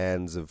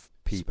bands of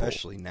people.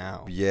 Especially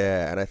now.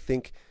 Yeah, and I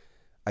think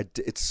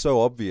it's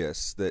so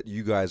obvious that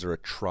you guys are a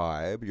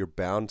tribe, you're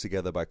bound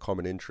together by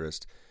common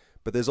interest,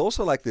 but there's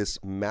also like this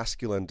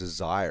masculine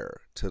desire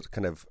to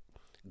kind of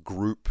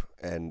group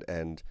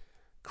and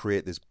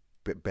create this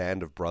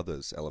band of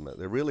brothers element.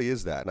 There really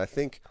is that, and I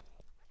think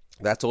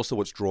that's also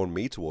what's drawn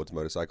me towards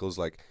motorcycles.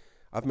 Like,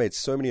 I've made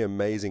so many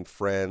amazing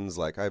friends.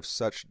 Like, I have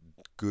such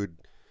good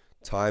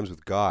times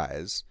with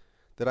guys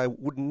that I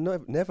would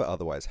never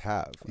otherwise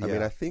have. Yeah. I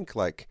mean, I think,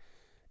 like,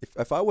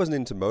 if I wasn't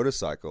into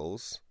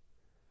motorcycles,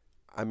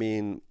 I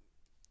mean,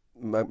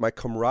 my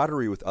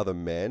camaraderie with other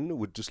men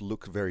would just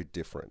look very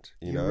different.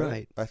 You're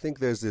right. I think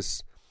there's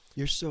this...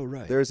 You're so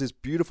right. There's this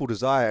beautiful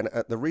desire,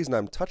 and the reason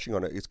I'm touching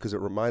on it is because it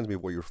reminds me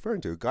of what you're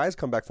referring to. Guys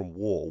come back from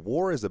war.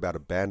 War is about a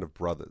band of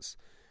brothers.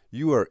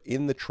 You are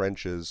in the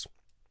trenches,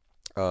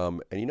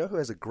 and you know who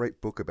has a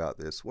great book about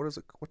this?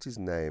 What's his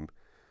name?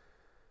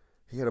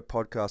 He had a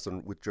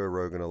podcast with Joe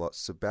Rogan a lot,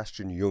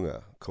 Sebastian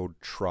Junger, called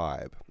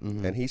Tribe.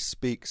 And he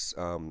speaks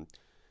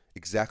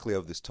exactly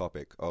of this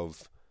topic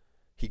of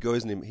he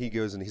goes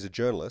and he's a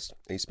journalist,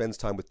 and he spends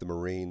time with the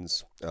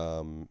Marines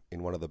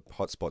in one of the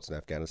hotspots in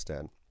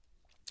Afghanistan.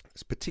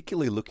 He's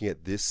particularly looking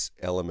at this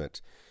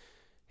element.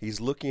 He's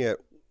looking at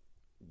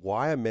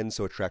why are men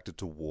so attracted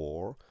to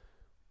war?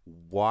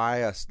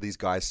 Why are these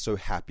guys so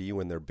happy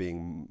when they're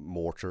being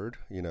mortared?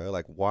 You know,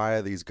 like, why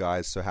are these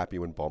guys so happy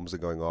when bombs are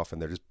going off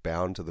and they're just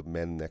bound to the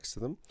men next to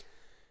them?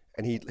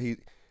 And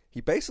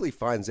he basically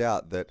finds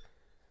out that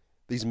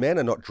these men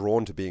are not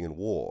drawn to being in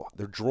war.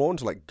 They're drawn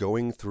to like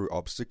going through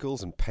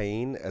obstacles and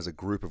pain as a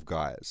group of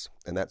guys,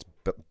 and that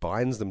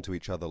binds them to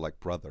each other like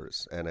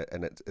brothers. And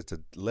it's a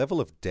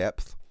level of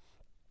depth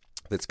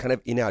that's kind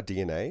of in our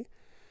DNA,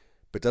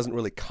 but doesn't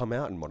really come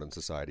out in modern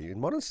society. In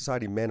modern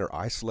society, men are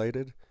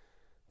isolated.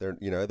 They're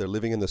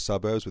living in the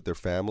suburbs with their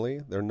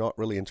family. They're not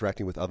really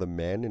interacting with other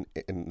men,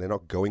 and they're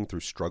not going through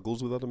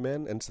struggles with other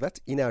men. And so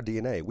that's in our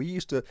DNA. We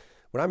used to,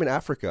 when I'm in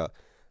Africa,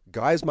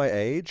 guys my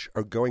age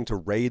are going to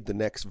raid the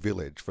next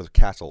village for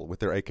cattle with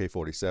their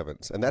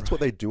AK-47s, and that's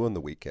what they do on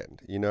the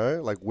weekend. You know,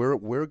 like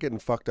we're getting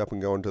fucked up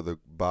and going to the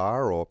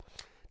bar or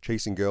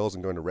chasing girls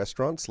and going to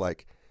restaurants,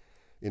 like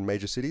in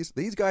major cities.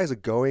 These guys are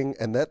going,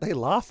 and that they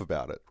laugh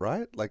about it,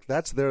 right? Like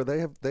that's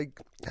they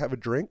have a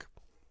drink.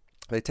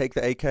 They take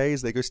the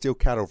AKs, they go steal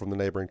cattle from the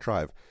neighboring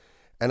tribe.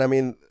 And I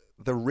mean,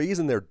 the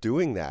reason they're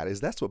doing that is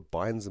that's what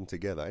binds them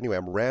together. Anyway,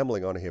 I'm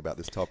rambling on here about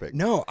this topic.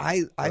 No,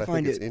 I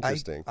find it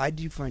interesting. I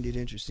do find it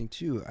interesting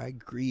too. I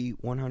agree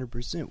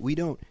 100%. We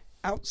don't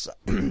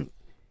outside.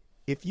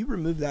 If you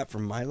remove that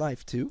from my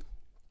life too,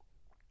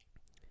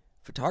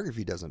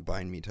 photography doesn't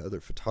bind me to other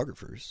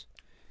photographers.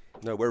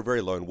 No, we're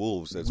very lone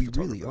wolves as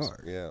photographers. We really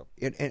are.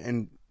 Yeah.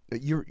 And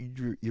you're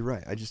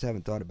right. I just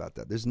haven't thought about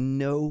that. There's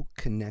no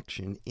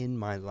connection in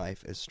my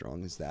life as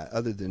strong as that,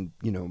 other than,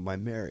 my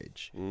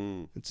marriage.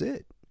 That's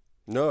it.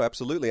 No,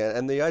 absolutely.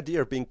 And the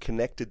idea of being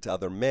connected to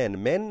other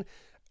men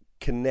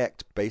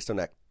connect based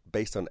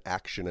on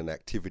action and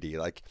activity.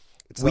 Like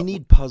we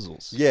need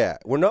puzzles. Yeah,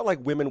 we're not like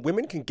women.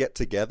 Women can get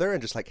together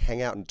and just like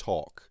hang out and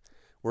talk.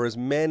 Whereas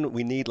men,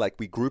 we need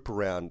we group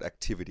around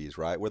activities,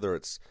 right? Whether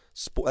it's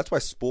sport. That's why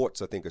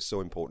sports, I think, are so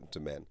important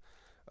to men.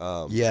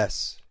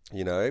 Yes.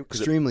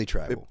 Extremely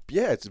tribal.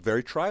 It's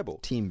very tribal.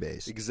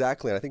 Team-based.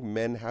 Exactly. And I think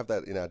men have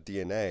that in our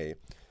DNA.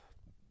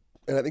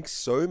 And I think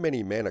so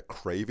many men are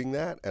craving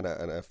that and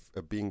are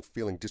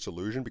feeling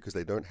disillusioned because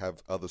they don't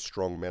have other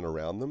strong men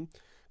around them.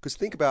 Because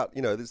think about,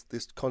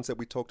 this concept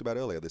we talked about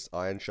earlier, this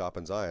iron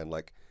sharpens iron.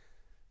 Like,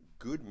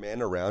 good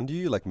men around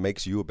you, like,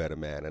 makes you a better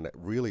man, and it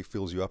really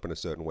fills you up in a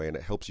certain way, and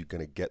it helps you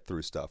kind of get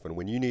through stuff. And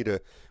when you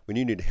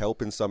need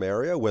help in some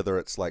area, whether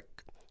it's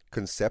like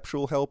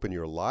conceptual help in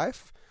your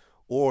life,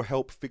 or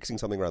help fixing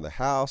something around the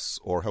house,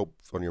 or help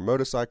on your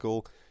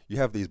motorcycle, you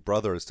have these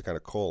brothers to kind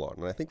of call on.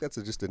 And I think that's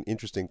just an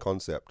interesting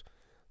concept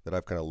that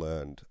I've kind of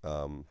learned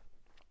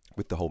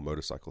with the whole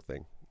motorcycle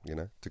thing,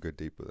 to go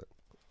deep with it.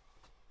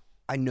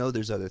 I know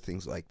there's other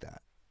things like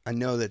that. I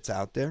know that's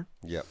out there.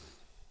 Yep.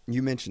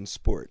 You mentioned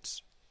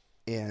sports,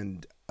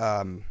 and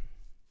I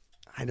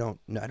don't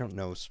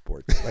know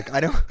sports. Like, I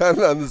don't. I'm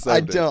on the same I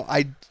day. don't.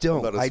 I'm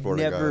not a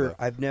sporting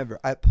guy,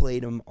 I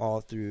played them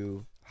all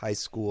through high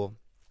school.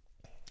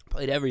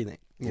 Played everything,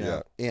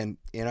 Yeah. And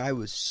I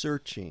was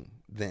searching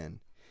then.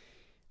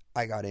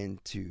 I got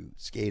into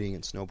skating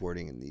and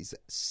snowboarding and these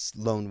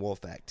lone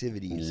wolf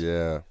activities.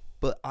 Yeah.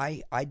 But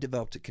I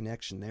developed a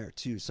connection there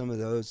too. Some of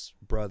those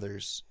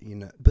brothers,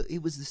 but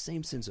it was the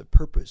same sense of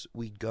purpose.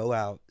 We'd go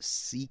out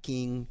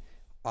seeking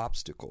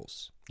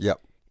obstacles.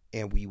 Yep.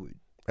 And we would.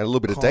 And a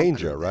little bit of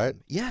danger, them. right?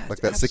 Yeah. Like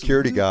that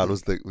security guard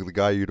was the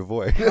guy you'd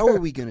avoid. How are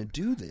we going to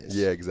do this?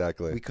 Yeah,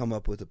 exactly. We come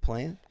up with a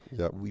plan.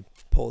 Yep. We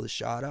pull the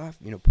shot off,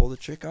 pull the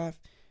trick off,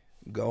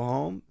 go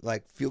home,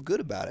 like feel good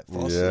about it,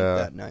 fall asleep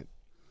that night.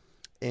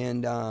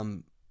 And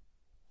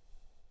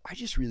I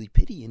just really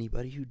pity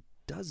anybody who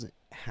doesn't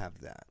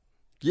have that.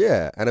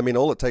 Yeah, and I mean,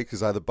 all it takes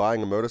is either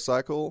buying a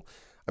motorcycle.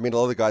 I mean, a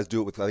lot of the guys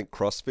do it with, I think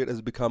CrossFit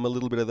has become a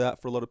little bit of that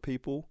for a lot of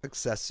people.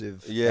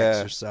 Excessive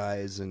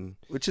exercise.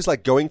 Which is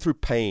like going through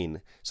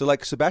pain. So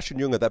like Sebastian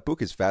Junger, that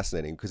book is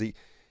fascinating because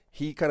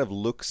he kind of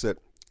looks at,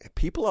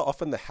 people are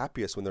often the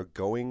happiest when they're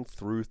going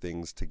through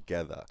things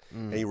together.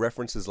 And he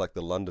references like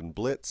the London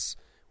Blitz,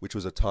 which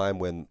was a time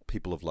when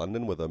people of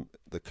London, where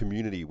the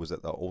community was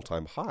at the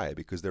all-time high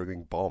because they were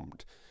getting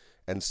bombed.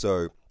 And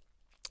so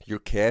your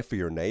care for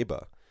your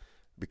neighbor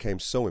became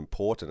so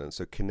important, and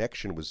so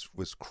connection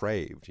was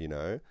craved,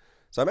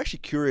 So I'm actually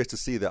curious to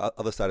see the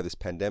other side of this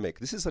pandemic.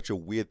 This is such a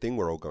weird thing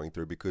we're all going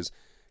through because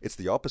it's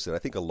the opposite. I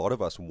think a lot of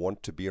us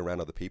want to be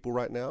around other people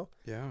right now.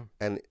 Yeah.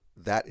 And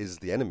that is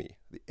the enemy.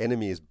 The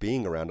enemy is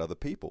being around other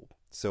people.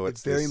 So it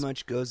very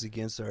much goes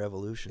against our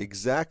evolution.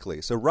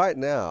 Exactly. So right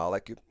now,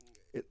 like,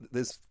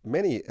 there's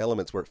many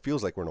elements where it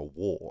feels like we're in a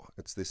war.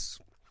 It's this,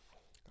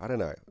 I don't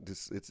know,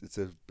 it's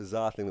a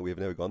bizarre thing that we've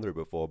never gone through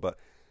before. But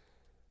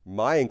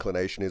my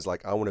inclination is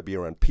like, I want to be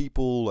around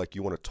people. Like,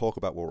 you want to talk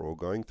about what we're all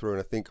going through. And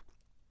I think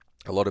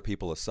a lot of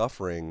people are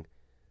suffering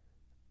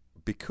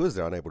because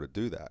they're unable to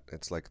do that.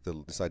 It's like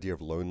this idea of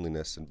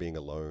loneliness and being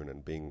alone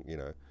and being,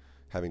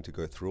 having to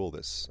go through all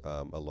this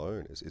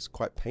alone is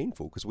quite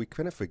painful, because we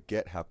kind of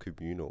forget how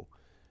communal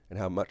and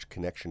how much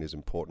connection is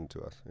important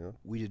to us. You know?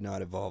 We did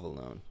not evolve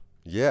alone.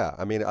 Yeah,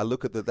 I mean, I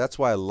look at that's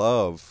why I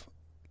love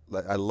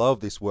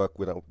this work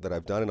that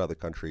I've done in other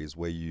countries,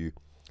 where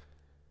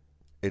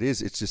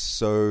it's just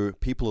so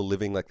people are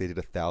living like they did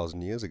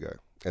 1,000 years ago,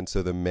 and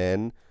so the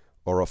men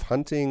are off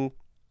hunting,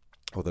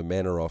 or the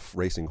men are off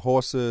racing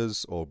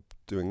horses, or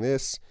doing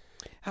this.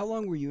 How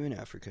long were you in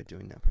Africa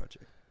doing that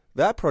project?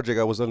 That project,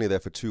 I was only there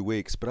for 2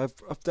 weeks, but I've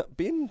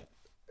been.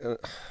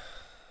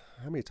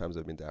 How many times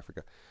have I been to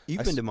Africa?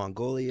 You've been to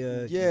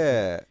Mongolia.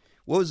 Yeah.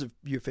 What was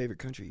your favorite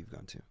country you've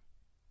gone to?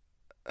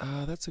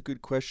 That's a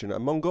good question.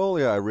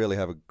 Mongolia, I really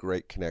have a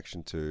great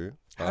connection to.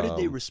 How did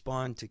they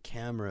respond to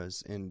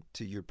cameras and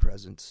to your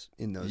presence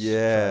in those?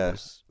 Yeah,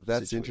 that's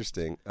situations?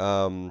 interesting.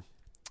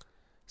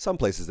 Some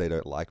places they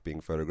don't like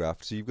being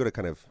photographed, so you've got to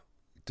kind of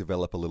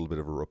develop a little bit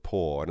of a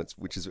rapport, and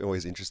which is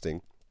always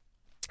interesting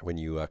when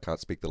you can't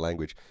speak the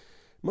language.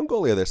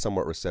 Mongolia, they're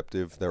somewhat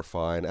receptive. They're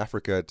fine.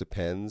 Africa, it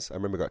depends. I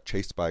remember I got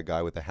chased by a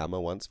guy with a hammer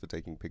once for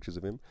taking pictures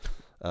of him.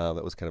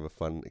 That was kind of a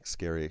fun,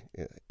 scary.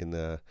 It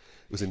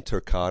was in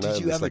Turkana.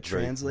 Did you have a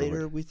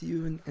translator with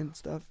you and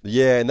stuff?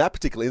 Yeah, in that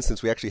particular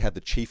instance, we actually had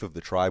the chief of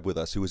the tribe with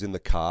us, who was in the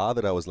car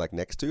that I was like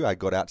next to. I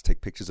got out to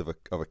take pictures of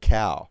a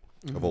cow,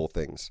 of all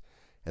things,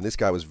 and this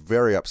guy was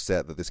very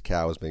upset that this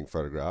cow was being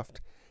photographed.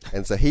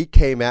 And so he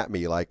came at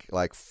me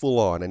like full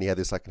on, and he had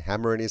this like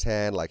hammer in his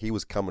hand, like he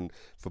was coming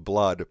for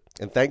blood.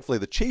 And thankfully,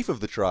 the chief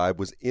of the tribe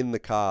was in the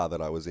car that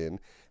I was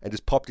in, and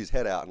just popped his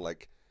head out and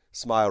like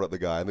smiled at the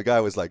guy. And the guy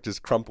was like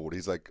just crumpled.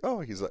 He's like,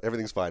 "Oh,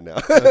 everything's fine now."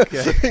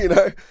 Okay. You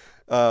know.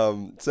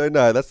 So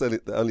no, that's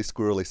the only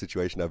squirrely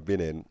situation I've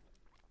been in.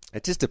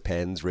 It just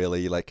depends,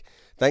 really. Like,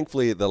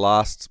 thankfully, the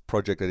last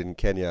project I did in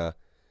Kenya,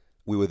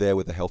 we were there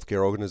with a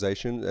healthcare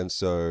organization, and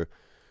so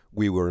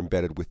we were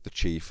embedded with the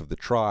chief of the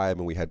tribe,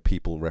 and we had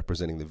people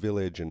representing the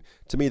village. And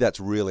to me, that's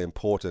really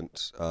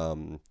important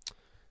to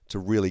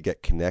really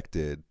get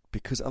connected,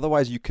 because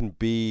otherwise you can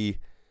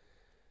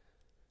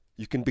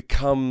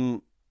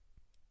become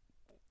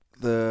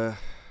the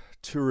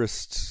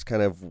tourist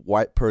kind of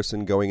white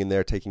person going in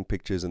there taking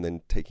pictures and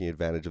then taking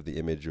advantage of the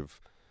image of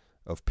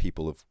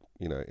people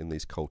in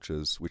these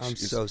cultures. Which I'm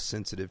so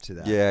sensitive to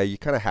that. Yeah, you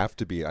kind of have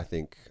to be. I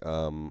think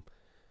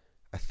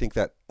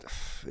that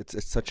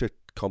it's such a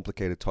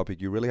complicated topic.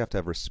 You really have to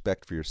have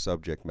respect for your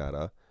subject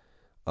matter,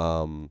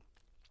 and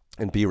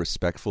be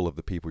respectful of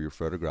the people you're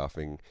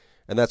photographing.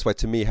 And that's why,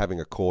 to me, having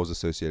a cause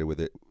associated with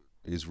it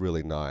is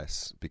really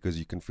nice, because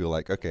you can feel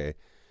like, okay,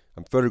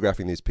 I'm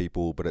photographing these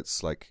people, but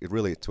it's like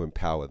really to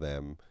empower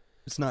them.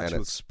 It's not to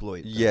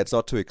exploit them. Yeah, it's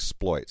not to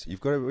exploit. You've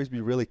got to always be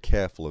really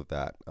careful of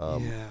that.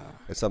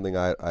 It's something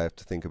I have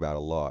to think about a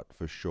lot,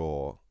 for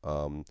sure.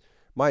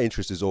 My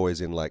interest is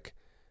always in, like,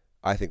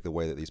 I think the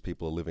way that these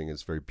people are living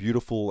is very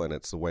beautiful, and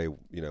it's the way,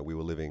 we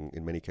were living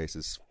in many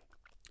cases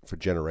for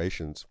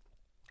generations.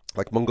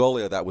 Like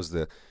Mongolia, that was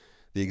the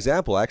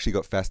example. I actually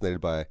got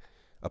fascinated by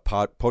a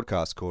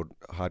podcast called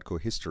Hardcore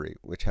History,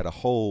 which had a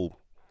whole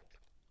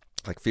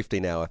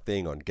 15-hour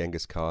thing on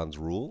Genghis Khan's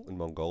rule in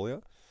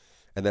Mongolia.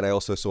 And then I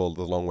also saw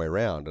The Long Way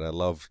Round, and I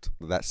loved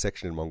that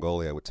section in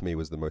Mongolia, which to me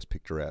was the most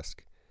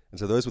picturesque. And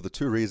so those were the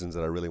two reasons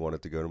that I really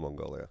wanted to go to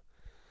Mongolia.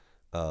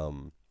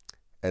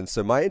 And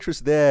so my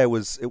interest there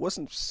it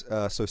wasn't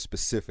so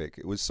specific.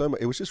 It was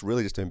just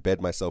really just to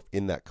embed myself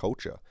in that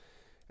culture,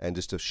 and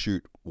just to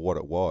shoot what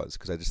it was,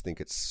 because I just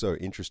think it's so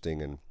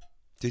interesting and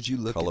Did you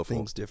look colorful. At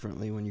things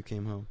differently when you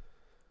came home?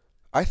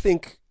 I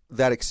think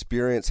that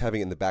experience,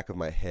 having it in the back of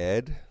my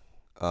head,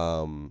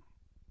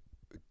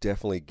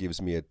 definitely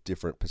gives me a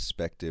different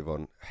perspective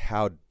on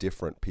how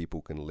different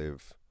people can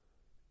live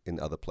in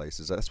other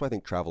places. That's why I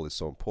think travel is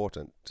so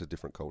important to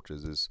different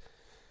cultures, is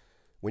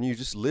when you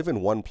just live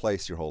in one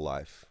place your whole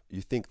life,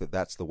 you think that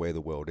that's the way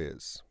the world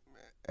is.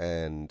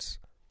 And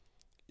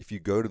if you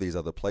go to these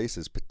other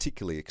places,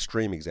 particularly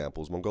extreme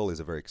examples, Mongolia is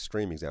a very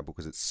extreme example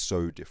because it's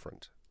so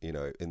different, in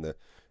the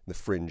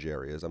fringe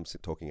areas. I'm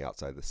talking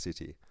outside the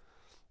city.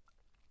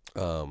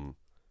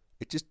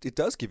 It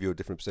does give you a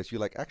different perspective.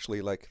 You're like,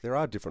 actually, there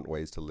are different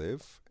ways to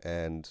live,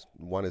 and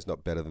one is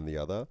not better than the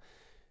other.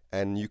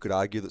 And you could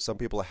argue that some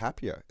people are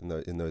happier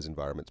in those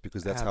environments,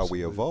 because that's how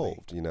we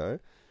evolved,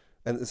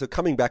 And so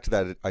coming back to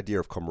that idea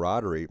of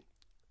camaraderie,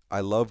 I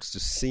loved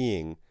just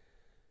seeing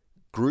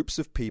groups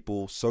of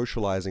people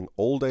socializing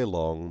all day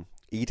long,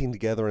 eating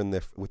together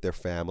with their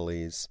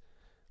families.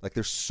 Like,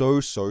 they're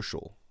so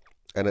social,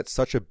 and it's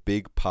such a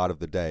big part of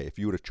the day. If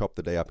you were to chop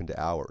the day up into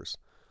hours,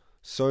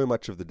 so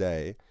much of the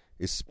day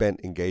is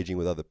spent engaging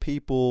with other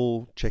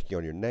people, checking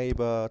on your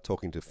neighbor,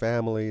 talking to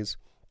families.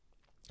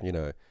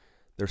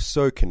 They're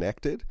so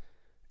connected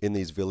in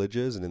these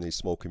villages and in these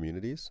small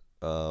communities,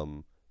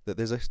 that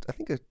there's, I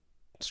think, a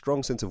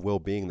strong sense of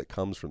well-being that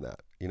comes from that.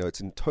 It's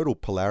in total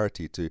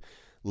polarity to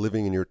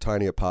living in your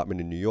tiny apartment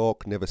in New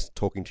York, never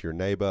talking to your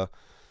neighbor,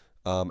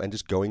 and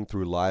just going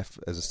through life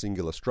as a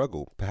singular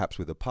struggle, perhaps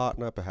with a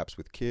partner, perhaps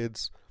with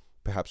kids,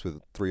 perhaps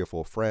with 3 or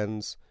 4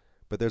 friends,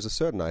 but there's a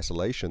certain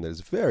isolation that is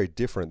very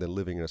different than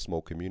living in a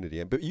small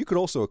community. But you could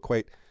also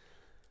equate,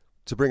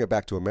 to bring it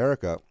back to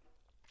America,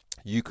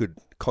 you could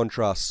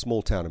contrast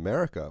small town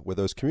America where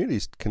those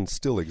communities can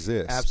still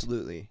exist.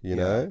 Absolutely. You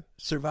know?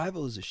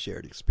 Survival is a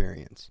shared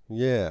experience.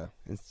 Yeah.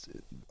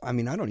 I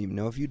don't even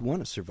know if you'd want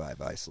to survive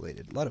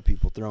isolated. A lot of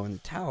people throw in the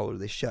towel or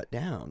they shut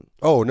down.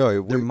 Oh,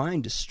 no. Their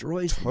mind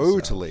destroys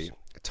Totally.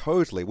 themselves.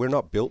 Totally. We're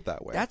not built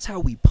that way. That's how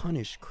we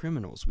punish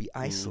criminals. We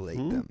isolate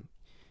them.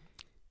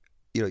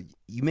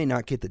 You may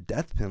not get the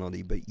death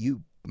penalty, but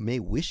you may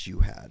wish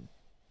you had.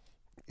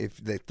 If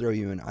they throw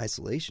you in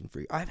isolation for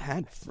you. I've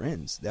had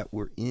friends that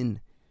were in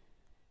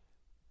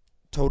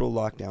total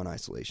lockdown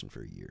isolation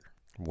for a year.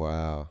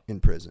 Wow. In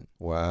prison.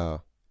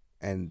 Wow.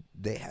 And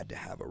they had to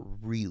have a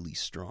really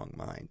strong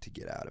mind to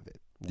get out of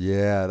it.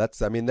 Yeah,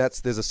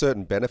 there's a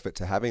certain benefit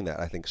to having that,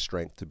 I think,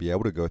 strength to be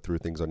able to go through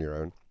things on your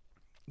own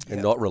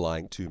and not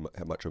relying too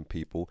much on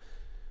people.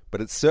 But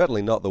it's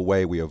certainly not the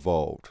way we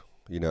evolved,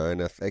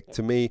 and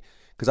to me,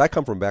 because I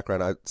come from a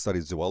background, I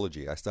studied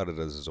zoology. I started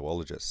as a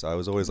zoologist. So I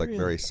was always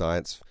very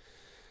science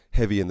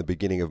heavy in the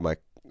beginning of my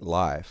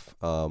life.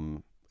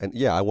 And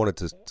I wanted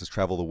to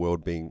travel the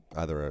world being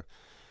either a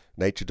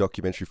nature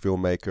documentary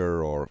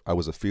filmmaker or I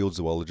was a field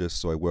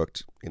zoologist. So I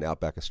worked in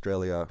outback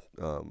Australia,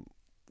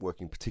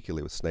 working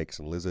particularly with snakes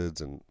and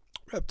lizards and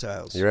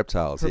reptiles.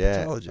 Reptiles,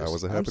 yeah. I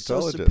was a herpetologist. I'm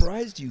so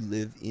surprised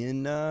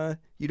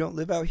you don't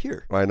live out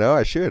here. I know,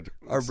 I should.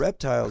 Our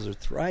reptiles are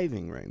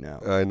thriving right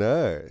now. I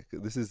know.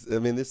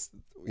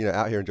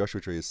 Out here in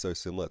Joshua Tree is so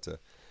similar to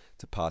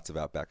parts of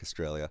outback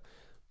Australia.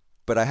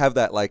 But I have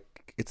that,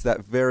 it's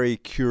that very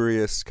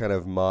curious kind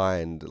of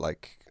mind,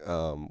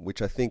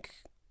 which I think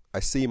I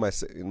see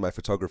in my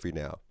photography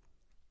now.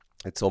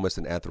 It's almost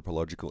an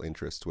anthropological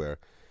interest where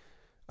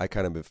I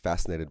kind of am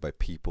fascinated by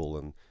people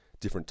and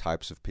different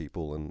types of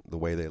people and the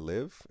way they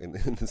live. And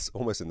it's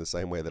almost in the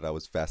same way that I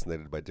was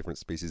fascinated by different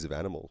species of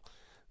animal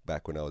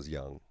back when I was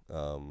young.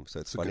 So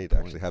it's funny to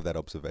actually have that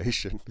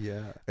observation.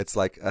 Yeah. It's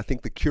I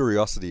think the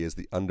curiosity is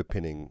the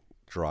underpinning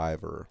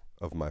driver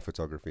of my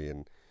photography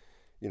and,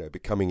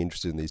 becoming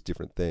interested in these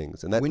different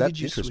things. And when did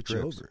you switch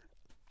over?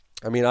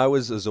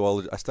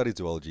 I studied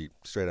zoology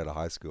straight out of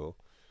high school,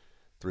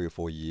 3 or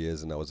 4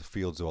 years, and I was a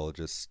field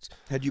zoologist.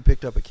 Had you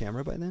picked up a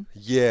camera by then?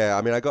 Yeah,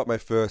 I got my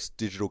first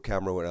digital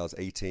camera when I was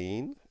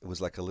 18. It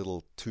was like a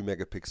little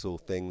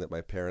 2-megapixel thing that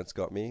my parents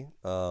got me.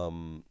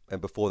 And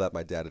before that,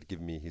 my dad had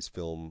given me his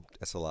film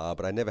SLR,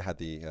 but I never had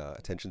the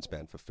attention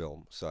span for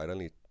film, so I'd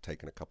only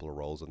taken a couple of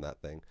rolls on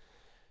that thing.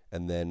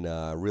 And then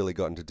really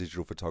got into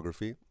digital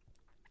photography.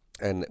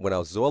 And when I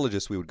was a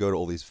zoologist, we would go to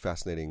all these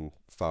fascinating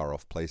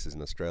far-off places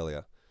in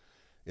Australia,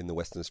 in the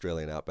Western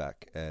Australian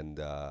outback, and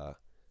I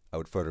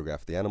would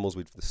photograph the animals,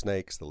 the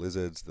snakes, the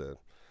lizards, the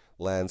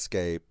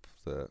landscape,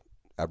 the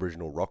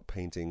Aboriginal rock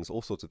paintings,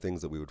 all sorts of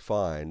things that we would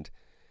find.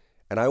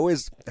 And I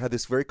always had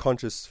this very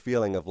conscious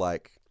feeling of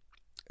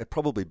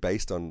probably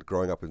based on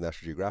growing up with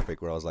National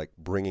Geographic, where I was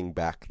bringing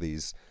back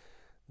these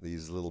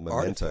little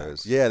mementos.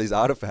 Artifacts. Yeah, these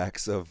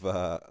artifacts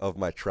of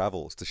my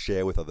travels to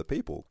share with other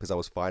people, because I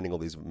was finding all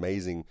these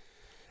amazing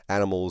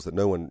animals that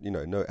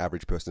no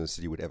average person in the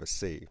city would ever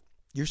see.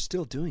 You're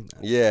still doing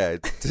that. Yeah,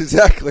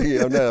 exactly.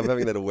 I'm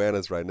having that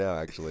awareness right now,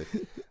 actually.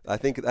 I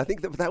think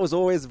that was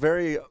always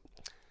very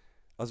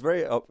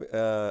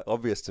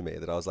obvious to me,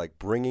 that I was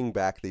bringing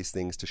back these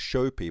things to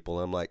show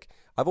people. And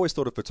I've always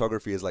thought of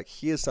photography as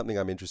here's something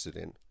I'm interested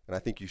in, and I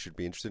think you should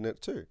be interested in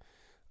it too.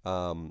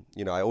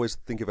 I always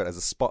think of it as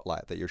a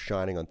spotlight that you're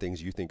shining on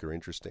things you think are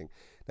interesting.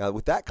 Now,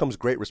 with that comes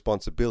great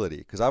responsibility,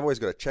 because I've always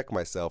got to check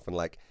myself and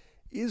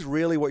is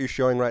really what you're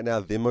showing right now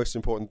the most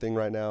important thing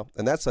right now?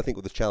 And that's, I think,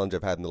 what the challenge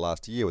I've had in the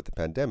last year with the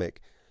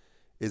pandemic,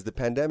 is the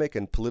pandemic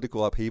and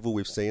political upheaval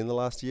we've seen in the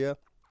last year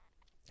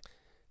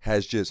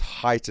has just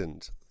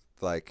heightened,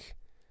 the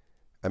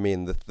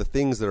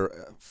things that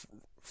are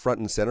front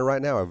and center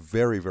right now are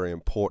very, very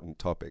important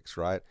topics,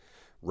 right?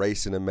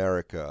 Race in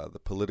America, the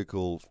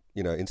political,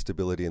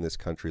 instability in this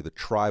country, the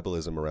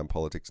tribalism around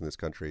politics in this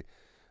country,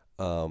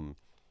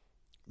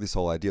 this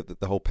whole idea that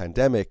the whole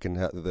pandemic and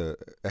the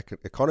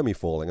economy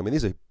falling.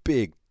 These are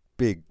big,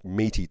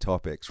 meaty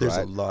topics, right?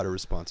 There's a lot of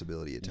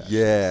responsibility attached.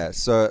 Yeah,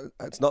 so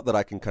it's not that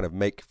I can kind of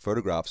make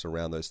photographs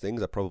around those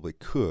things. I probably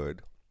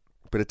could,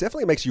 but it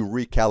definitely makes you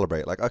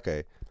recalibrate.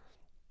 Okay,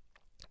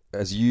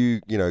 as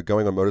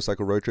going on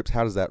motorcycle road trips,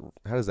 how is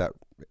that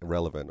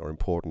relevant or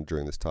important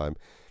during this time?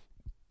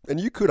 And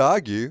you could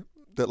argue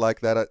that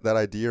that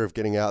idea of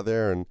getting out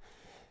there and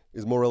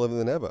is more relevant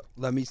than ever.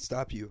 Let me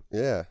stop you.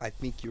 Yeah. I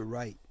think you're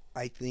right.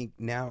 I think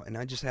now, and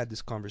I just had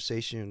this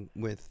conversation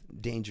with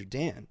Danger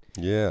Dan,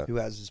 who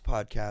has his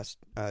podcast,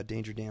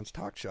 Danger Dan's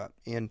Talk Shop.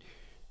 And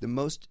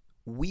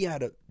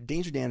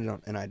Danger Dan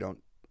and I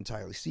don't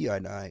entirely see eye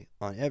to eye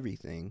on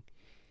everything.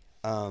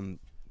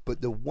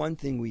 But the one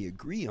thing we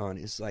agree on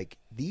is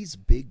these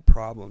big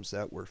problems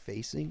that we're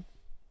facing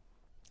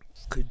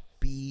could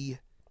be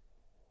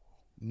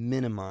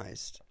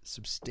minimized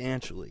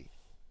substantially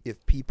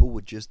if people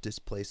would just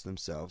displace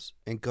themselves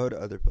and go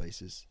to other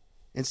places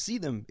and see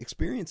them,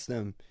 experience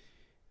them,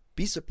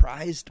 be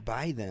surprised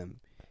by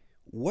them.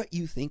 what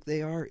you think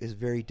they are is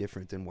very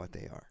different than what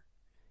they are.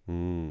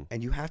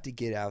 And you have to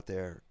get out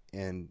there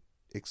and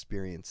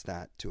experience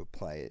that to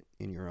apply it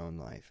in your own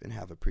life and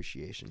have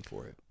appreciation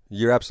for it.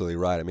 You're absolutely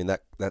right. I mean,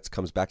 that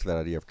comes back to that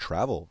idea of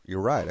travel. You're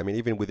right. I mean,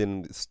 even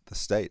within the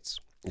States,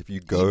 if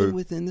you go... Even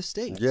within the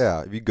States.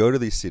 Yeah, if you go to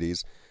these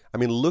cities, I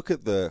mean, look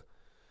at the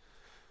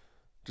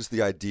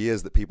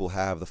ideas that people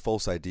have, the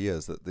false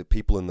ideas that the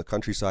people in the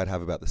countryside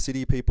have about the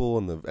city people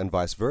and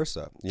vice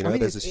versa. You know, I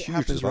mean, there's this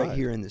huge divide. Right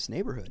here in this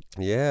neighborhood.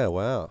 Yeah,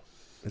 wow.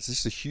 It's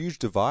just a huge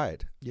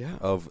divide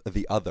of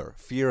the other,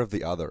 fear of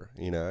the other,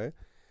 you know?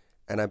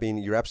 And I mean,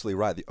 you're absolutely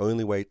right. The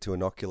only way to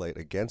inoculate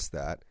against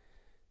that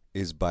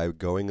is by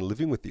going and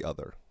living with the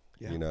other,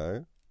 you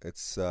know?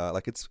 It's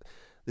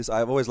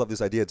I've always loved this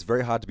idea. It's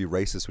very hard to be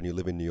racist when you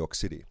live in New York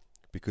City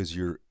because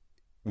you're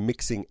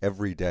mixing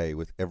every day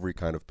with every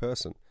kind of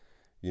person.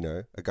 You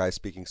know, a guy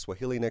speaking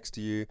Swahili next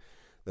to you,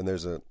 then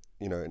there's an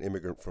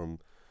immigrant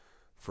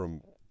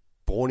from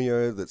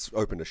Borneo that's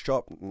opened a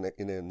shop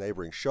in a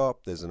neighboring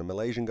shop. There's a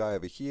Malaysian guy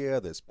over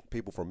here. There's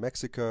people from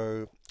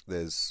Mexico.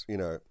 There's, you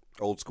know,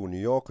 old school New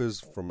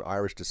Yorkers from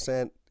Irish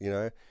descent, you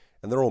know,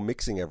 and they're all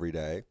mixing every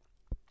day.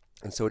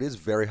 And so it is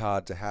very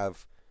hard to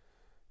have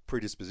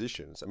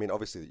predispositions. I mean,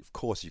 obviously, of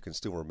course, you can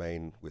still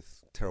remain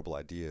with terrible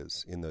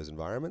ideas in those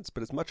environments,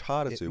 but it's much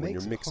harder when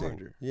you're mixing.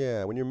 Harder.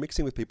 Yeah, when you're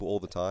mixing with people all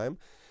the time.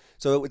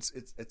 So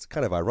it's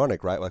kind of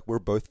ironic, right? Like, we're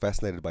both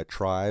fascinated by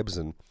tribes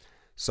and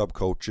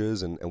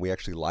subcultures, and we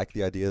actually like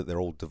the idea that they're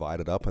all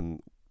divided up,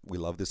 and we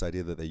love this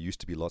idea that there used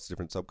to be lots of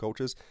different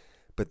subcultures.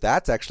 But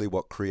that's actually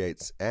what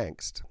creates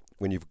angst,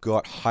 when you've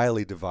got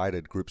highly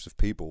divided groups of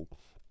people.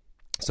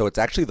 So it's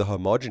actually the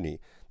homogeny,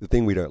 the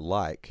thing we don't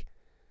like,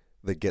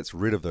 that gets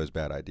rid of those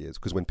bad ideas.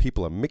 Because when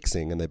people are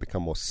mixing and they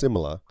become more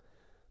similar,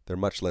 they're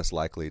much less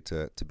likely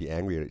to be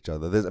angry at each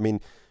other.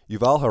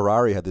 Yuval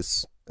Harari had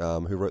this,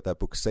 who wrote that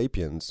book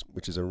Sapiens,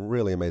 which is a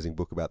really amazing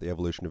book about the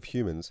evolution of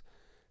humans,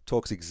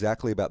 talks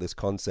exactly about this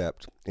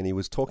concept. And he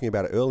was talking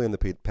about it early in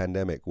the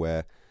pandemic,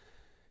 where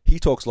he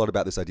talks a lot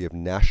about this idea of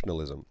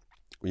nationalism,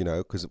 you know,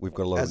 because we've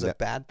got a lot as a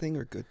bad thing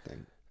or good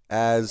thing?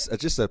 As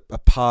just a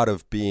part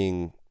of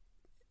being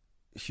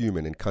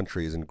human in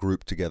countries and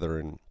grouped together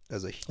in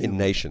nations,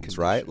 condition.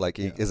 Right? Like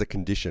as a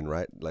condition,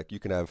 right? Like you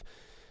can have,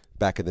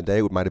 back in the day,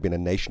 it might have been a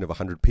nation of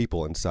 100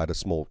 people inside a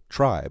small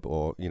tribe,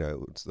 or, you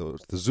know, it's the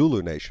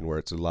Zulu nation, where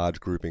it's a large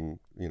grouping,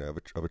 you know,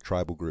 of a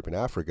tribal group in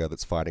Africa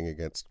that's fighting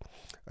against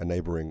a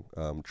neighboring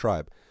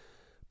tribe.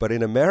 But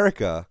in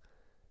America,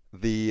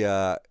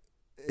 it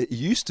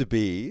used to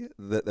be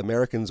that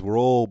Americans were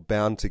all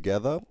bound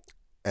together,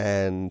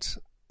 and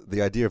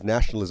the idea of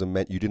nationalism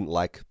meant you didn't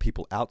like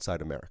people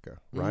outside America,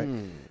 right?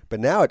 But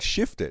now it's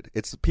shifted.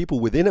 It's the people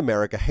within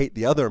America hate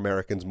the other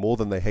Americans more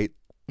than they hate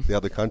the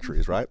other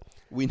countries, right?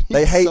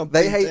 They hate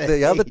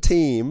the other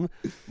team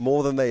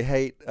more than they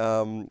hate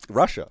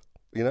Russia,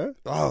 you know?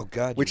 Oh,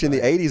 God. Which in the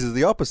 80s is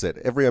the opposite.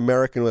 Every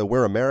American, well,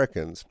 we're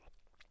Americans.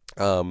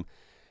 You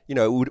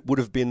know, it would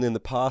have been in the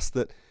past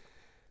that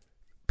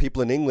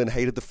people in England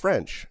hated the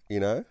French, you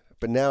know?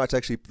 But now it's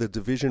actually, the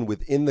division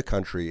within the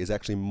country is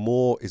actually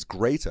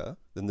greater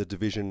than the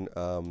division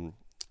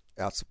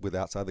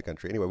outside the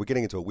country. Anyway, we're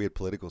getting into a weird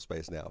political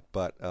space now,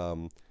 but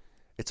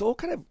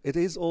it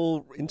is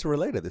all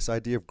interrelated, this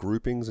idea of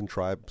groupings and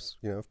tribes,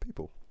 you know, of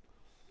people.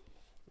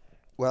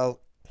 Well,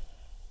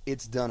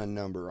 it's done a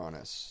number on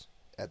us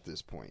at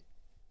this point.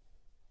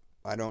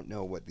 I don't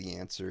know what the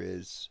answer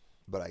is,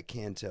 but I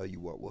can tell you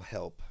what will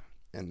help,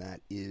 and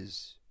that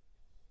is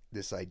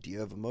this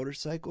idea of a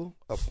motorcycle,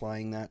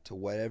 applying that to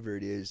whatever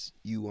it is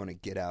you want to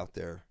get out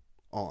there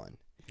on.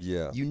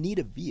 Yeah. You need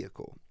a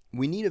vehicle.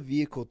 We need a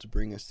vehicle to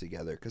bring us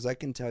together, because I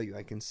can tell you,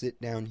 I can sit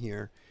down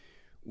here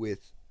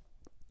with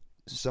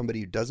somebody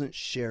who doesn't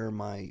share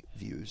my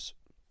views,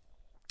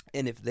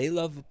 and if they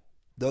love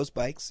those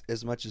bikes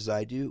as much as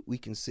I do, we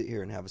can sit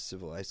here and have a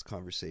civilized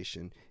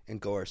conversation and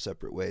go our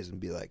separate ways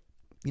and be like,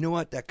 you know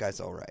what, that guy's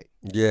all right.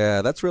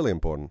 Yeah, that's really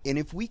important. And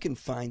if we can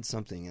find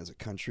something as a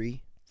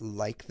country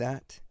like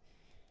that,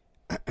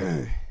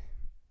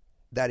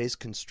 that is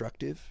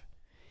constructive,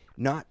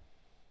 not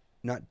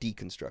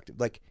deconstructive.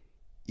 Like,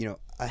 you know,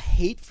 a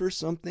hate for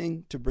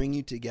something to bring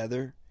you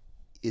together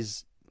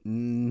is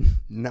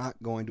not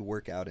going to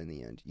work out in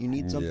the end. You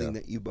need something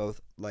that you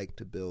both like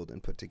to build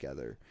and put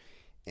together,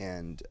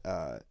 and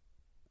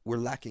we're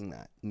lacking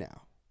that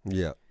now.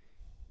 Yeah,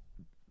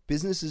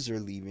 businesses are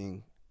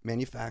leaving,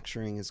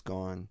 manufacturing is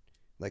gone.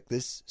 Like,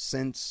 this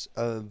sense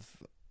of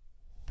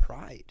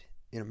pride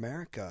in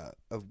America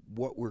of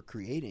what we're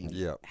creating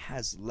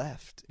has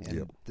left,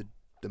 and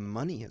the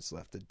money has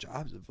left, the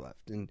jobs have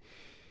left, and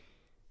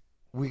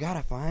we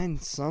gotta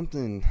find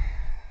something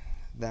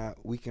that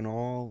we can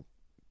all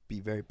be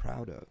very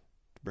proud of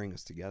to bring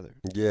us together.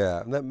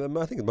 Yeah, and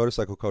I think the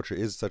motorcycle culture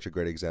is such a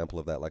great example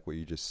of that, like what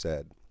you just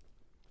said.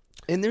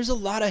 And there's a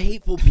lot of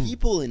hateful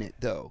people in it,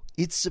 though.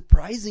 It's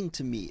surprising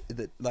to me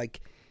that,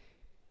 like,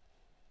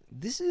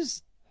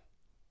 there's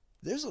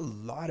a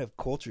lot of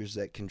cultures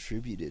that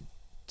contributed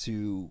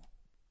to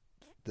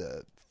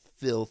the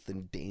filth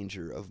and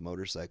danger of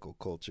motorcycle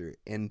culture,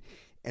 and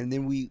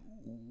then we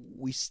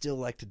we still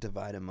like to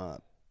divide them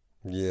up.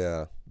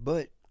 Yeah.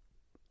 But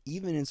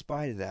even in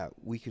spite of that,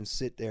 we can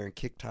sit there and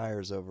kick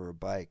tires over a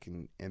bike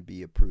and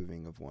be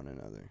approving of one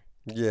another.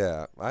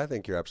 Yeah, I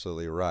think you're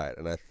absolutely right.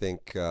 And I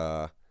think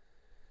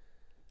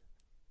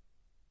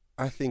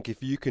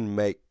if you can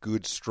make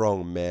good,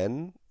 strong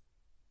men,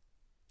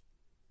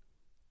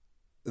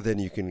 then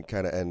you can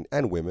kind of,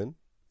 and women,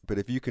 but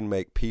if you can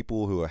make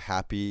people who are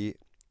happy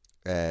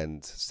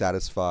and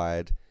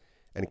satisfied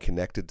and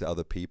connected to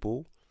other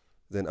people,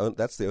 then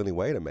that's the only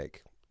way to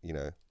make,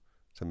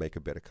 to make a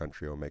better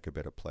country or make a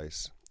better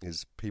place,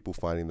 is people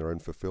finding their own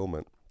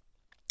fulfillment.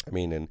 I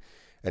mean,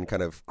 and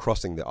kind of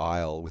crossing the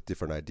aisle with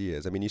different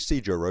ideas. I mean, you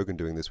see Joe Rogan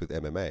doing this with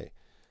MMA.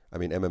 I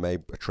mean,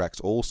 MMA attracts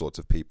all sorts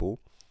of people.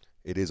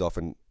 It is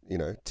often,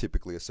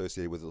 typically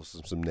associated with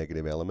some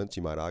negative elements,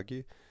 you might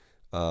argue,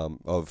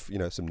 of,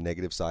 some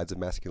negative sides of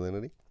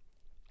masculinity.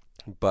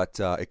 But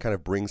it kind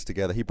of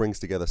he brings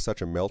together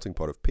such a melting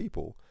pot of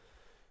people.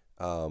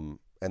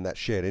 And that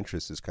shared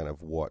interest is kind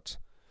of what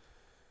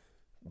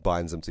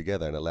binds them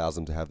together and allows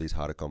them to have these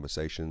harder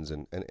conversations,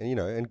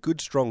 and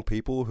good, strong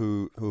people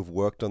who've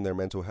worked on their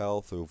mental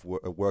health, who've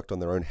worked on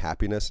their own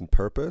happiness and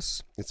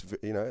purpose. It's,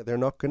 they're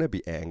not going to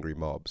be angry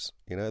mobs.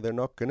 They're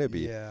not going to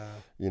be,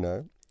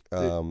 they're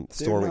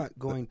not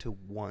going to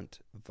want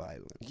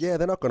violence. Yeah,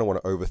 they're not going to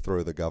want to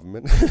overthrow the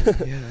government.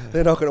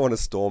 They're not going to want to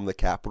storm the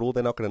Capitol.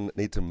 They're not going to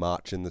need to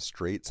march in the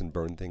streets and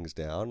burn things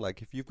down.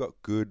 Like, if you've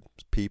got good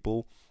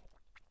people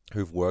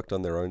who've worked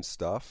on their own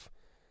stuff,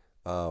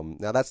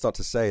 now that's not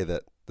to say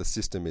that the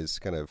system is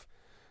kind of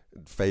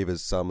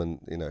favors some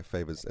and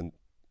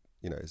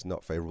is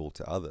not favorable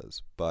to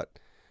others, but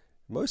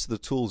most of the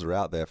tools are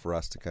out there for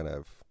us to kind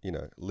of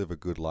live a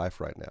good life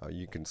right now.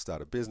 You can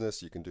start a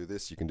business, you can do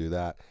this, you can do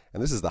that,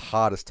 and this is the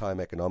hardest time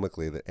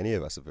economically that any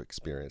of us have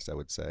experienced, I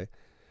would say.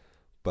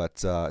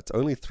 But it's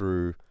only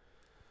through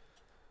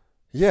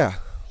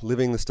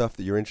living the stuff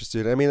that you're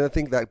interested in. I mean, I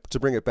think that, to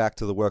bring it back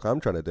to the work I'm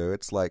trying to do,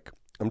 it's like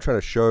I'm trying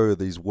to show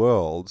these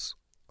worlds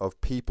of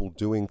people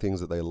doing things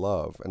that they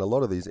love. And a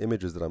lot of these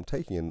images that I'm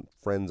taking, and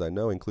friends I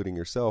know, including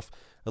yourself,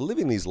 are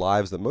living these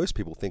lives that most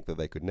people think that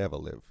they could never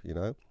live,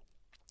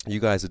 You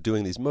guys are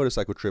doing these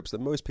motorcycle trips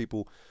that most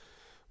people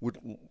would,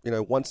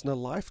 once in a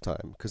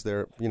lifetime, because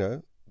they're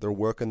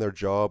working their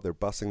job, they're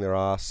busting their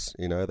ass,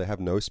 they have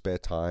no spare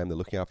time, they're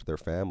looking after their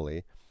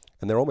family,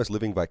 and they're almost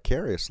living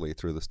vicariously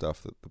through the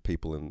stuff that the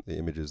people in the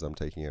images I'm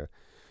taking are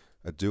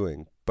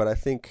doing. But I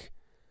think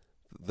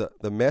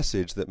the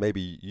message that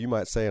maybe you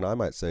might say and I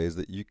might say is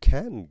that you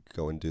can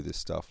go and do this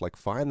stuff. Like,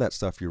 find that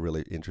stuff you're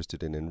really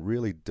interested in and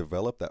really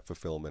develop that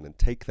fulfillment and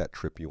take that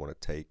trip you want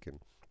to take and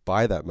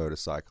buy that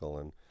motorcycle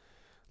and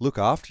look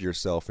after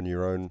yourself and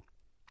your own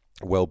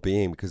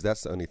well-being, because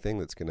that's the only thing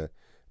that's going to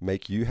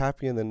make you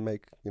happy and then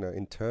make,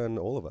 in turn,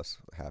 all of us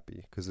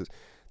happy, because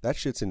that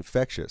shit's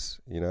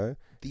infectious,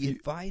 The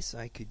advice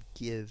I could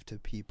give to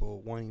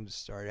people wanting to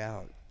start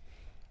out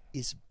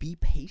is be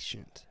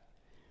patient.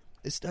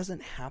 This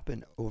doesn't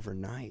happen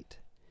overnight.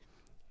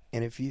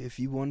 And if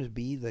you want to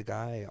be the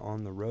guy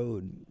on the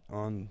road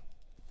on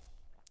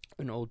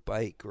an old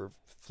bike or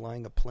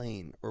flying a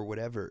plane or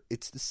whatever,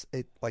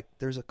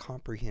 there's a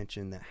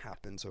comprehension that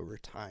happens over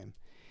time,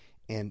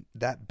 and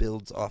that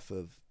builds off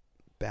of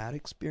bad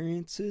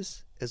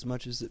experiences as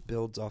much as it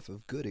builds off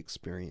of good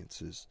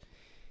experiences,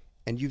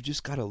 and you've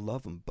just got to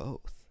love them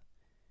both.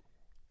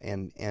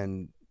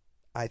 And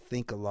I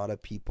think a lot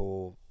of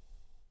people,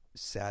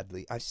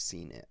 sadly, I've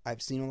seen it.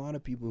 I've seen a lot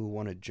of people who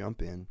want to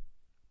jump in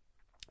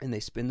and they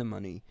spend the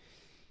money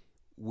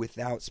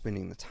without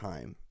spending the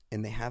time,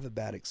 and they have a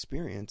bad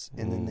experience,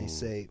 and then they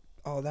say,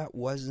 oh, that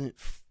wasn't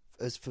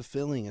as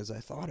fulfilling as I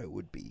thought it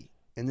would be.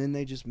 And then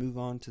they just move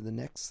on to the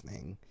next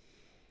thing.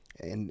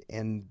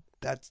 And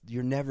that's,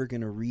 you're never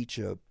going to reach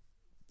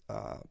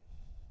the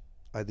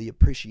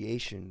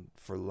appreciation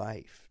for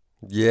life.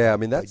 Yeah, I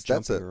mean,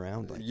 that's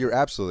around like you're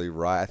absolutely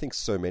right. I think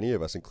so many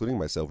of us, including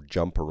myself,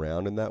 jump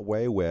around in that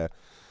way where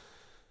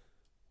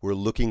we're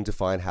looking to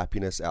find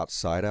happiness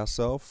outside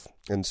ourselves,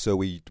 and so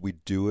we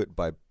do it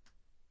by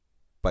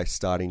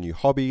starting new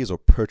hobbies or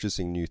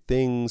purchasing new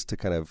things to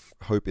kind of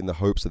in the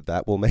hopes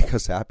that will make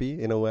us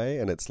happy in a way,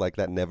 and it's like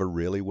that never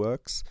really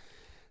works.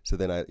 So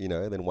then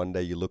then one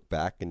day you look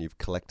back and you've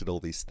collected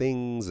all these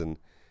things, and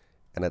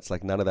it's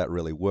like none of that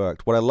really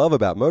worked. What I love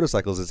about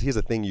motorcycles is, here's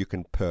a thing you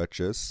can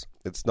purchase.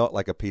 It's not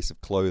like a piece of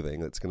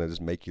clothing that's going to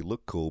just make you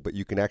look cool, but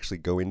you can actually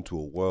go into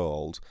a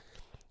world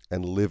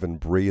and live and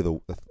breathe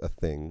a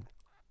thing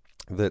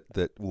that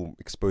will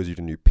expose you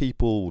to new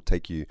people, will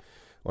take you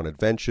on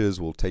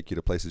adventures, will take you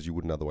to places you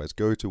wouldn't otherwise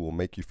go to, will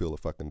make you feel a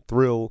fucking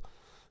thrill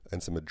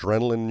and some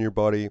adrenaline in your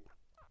body.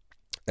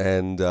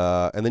 And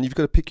then you've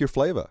got to pick your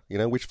flavor.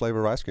 Which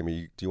flavor of ice cream?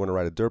 Do you want to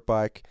ride a dirt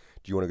bike?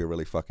 Do you want to go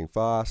really fucking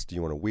fast? Do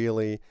you want to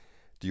wheelie?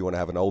 Do you want to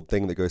have an old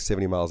thing that goes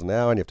 70 miles an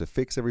hour and you have to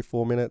fix every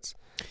 4 minutes?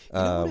 You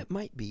know what it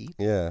might be?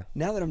 Yeah.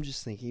 Now that I'm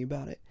just thinking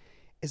about it,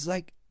 it's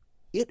like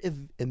it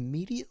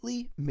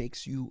immediately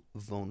makes you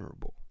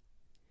vulnerable.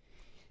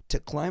 To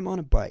climb on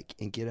a bike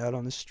and get out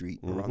on the street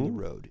or on the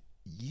road,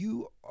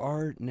 you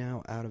are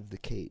now out of the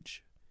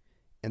cage.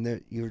 and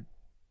that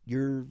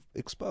you're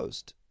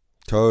exposed.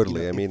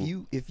 Totally. You know, I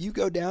mean, if you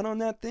go down on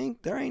that thing,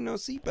 there ain't no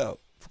seatbelt.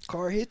 If a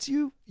car hits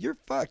you, you're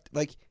fucked.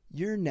 Like,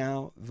 you're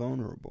now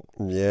vulnerable.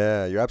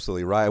 yeah, you're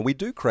absolutely right, and we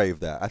do crave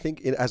that. I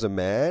think as a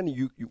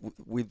man,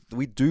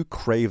 we do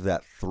crave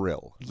that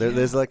thrill.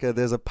 There's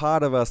a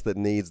part of us that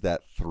needs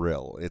that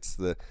thrill. It's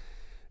the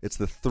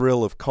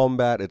thrill of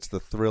combat. It's the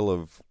thrill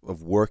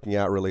of working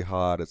out really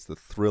hard. It's the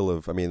thrill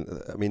of, I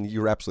mean,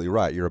 you're absolutely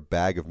right. You're a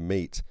bag of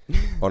meat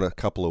on a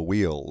couple of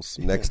wheels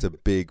next to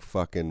big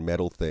fucking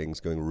metal things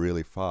going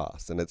really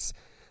fast, and it's.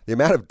 The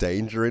amount of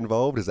danger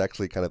involved is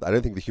actually kind of, I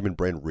don't think the human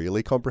brain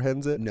really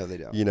comprehends it. No, they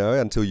don't. You know,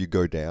 until you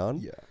go down.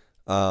 Yeah.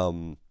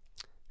 And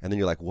then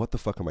you're like, what the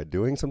fuck am I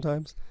doing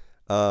sometimes?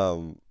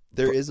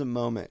 There is a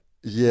moment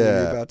when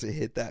Yeah. you're about to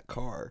hit that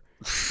car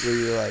where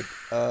you're like,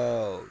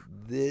 oh,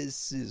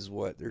 this is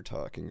what they're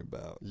talking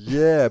about.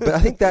 Yeah, but I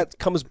think that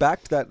comes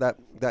back to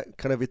that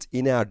kind of, it's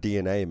in our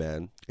DNA,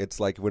 man.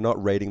 It's like we're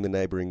not raiding the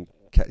neighboring,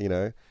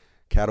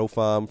 cattle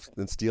farm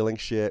and stealing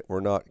shit.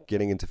 We're not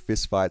getting into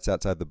fist fights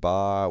outside the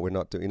bar. We're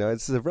not doing,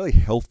 this is a really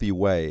healthy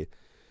way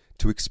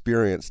to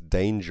experience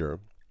danger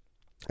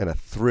and a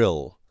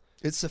thrill.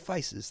 It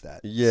suffices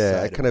that.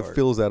 Yeah, it kind of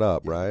fills that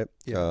up, right?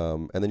 Yeah.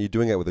 And then you're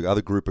doing it with the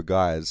other group of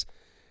guys.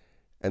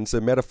 And so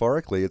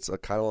metaphorically, it's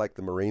kind of like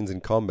the Marines in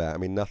combat. I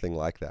mean, nothing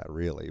like that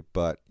really,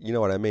 but you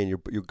know what I mean?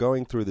 You're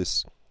going through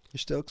this. You're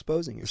still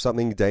exposing yourself.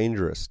 Something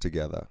dangerous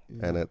together.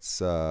 Yeah. And it's,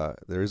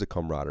 there is a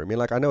camaraderie. I mean,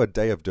 like, I know a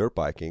day of dirt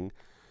biking,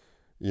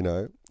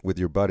 with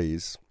your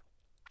buddies,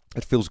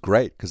 it feels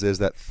great because there's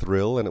that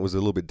thrill, and it was a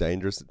little bit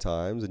dangerous at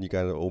times, and you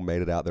kind of all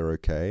made it out there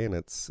okay, and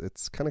it's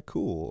kind of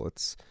cool.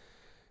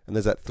 And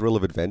there's that thrill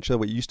of adventure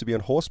where you used to be on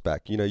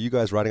horseback. You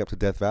guys riding up to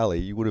Death Valley,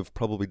 you would have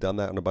probably done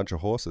that on a bunch of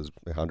horses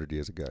 100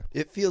 years ago.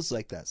 It feels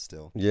like that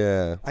still.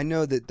 Yeah. I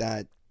know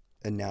that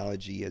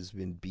analogy has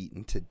been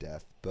beaten to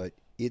death, but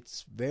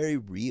it's very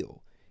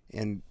real.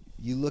 And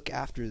you look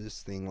after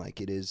this thing like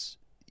it is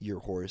your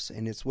horse,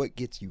 and it's what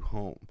gets you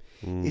home.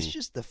 It's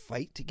just the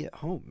fight to get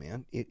home,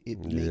 man. It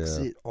makes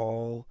it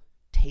all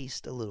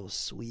taste a little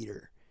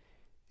sweeter.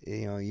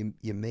 You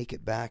make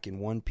it back in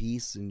one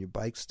piece, and your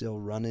bike's still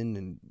running,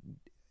 and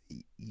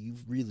you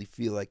really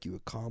feel like you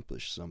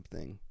accomplished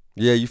something.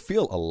 Yeah, you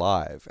feel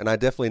alive, and I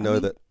definitely know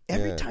that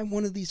every time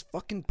one of these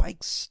fucking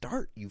bikes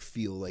start, you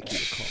feel like you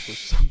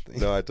accomplished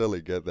something. No, I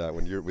totally get that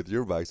when you're with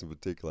your bikes in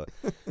particular.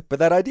 But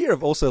that idea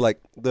of also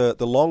like the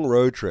long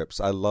road trips,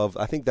 I love.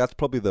 I think that's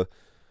probably the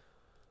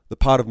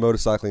part of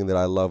motorcycling that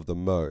I love the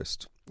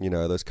most.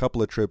 Those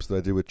couple of trips that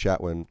I did with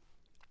Chatwin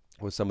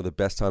was some of the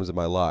best times of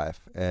my life,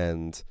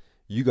 and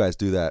you guys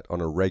do that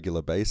on a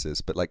regular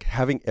basis. But like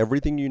having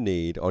everything you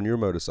need on your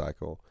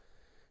motorcycle,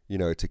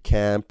 to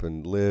camp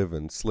and live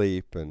and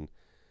sleep, and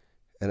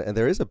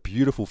there is a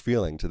beautiful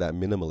feeling to that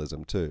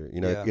minimalism too.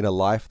 In a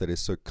life that is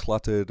so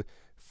cluttered,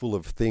 full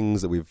of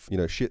things that we've,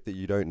 shit that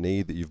you don't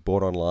need that you've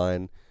bought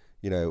online.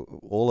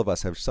 All of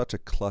us have such a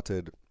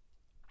cluttered,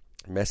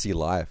 messy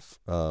life.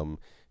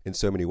 In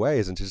so many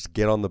ways, and to just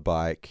get on the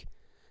bike,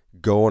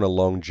 go on a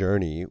long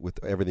journey with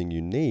everything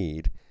you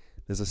need,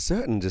 there's a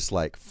certain just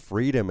like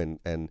freedom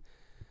and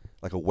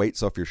like a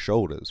weight's off your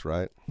shoulders,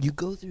 right? You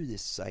go through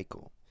this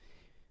cycle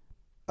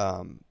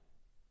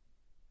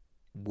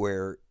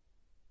where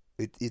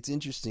it's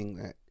interesting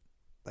that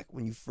like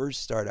when you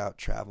first start out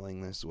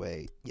traveling this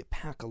way, you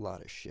pack a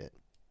lot of shit,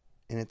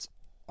 and it's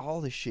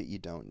all the shit you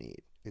don't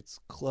need. It's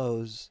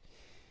clothes,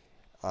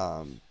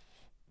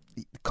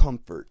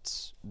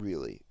 comforts,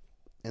 really.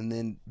 And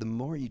then the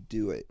more you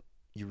do it,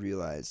 you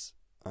realize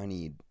I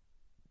need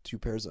 2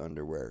 pairs of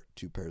underwear,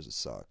 2 pairs of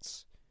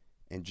socks,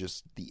 and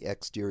just the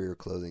exterior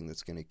clothing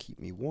that's going to keep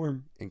me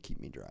warm and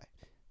keep me dry.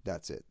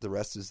 That's it. The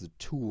rest is the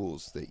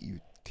tools that you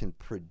can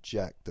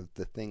project,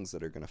 the things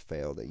that are going to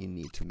fail that you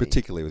need to make.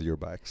 Particularly with your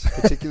bikes.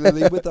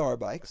 Particularly with our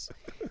bikes.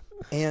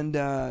 And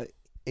the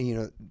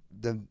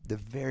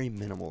very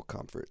minimal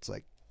comforts.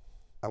 Like,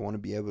 I want to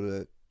be able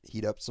to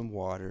heat up some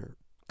water,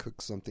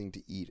 cook something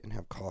to eat, and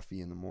have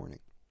coffee in the morning.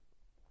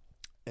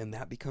 And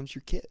that becomes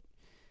your kit.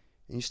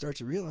 And you start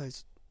to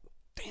realize,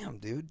 damn,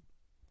 dude.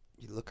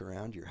 You look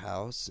around your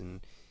house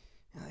and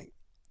you're like,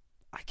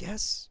 I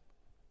guess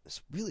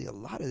there's really a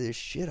lot of this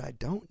shit I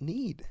don't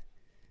need.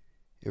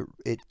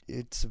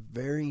 It's a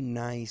very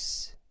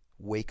nice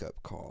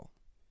wake-up call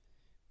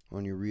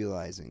when you're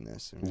realizing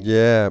this.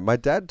 Yeah, my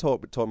dad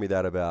taught me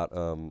that about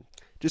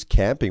just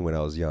camping when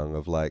I was young,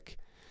 of like,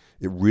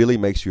 it really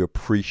makes you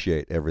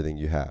appreciate everything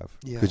you have.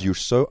 Because you're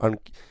so...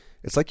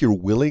 It's like you're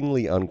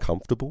willingly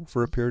uncomfortable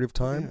for a period of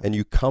time, and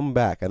you come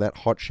back, and that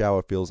hot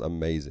shower feels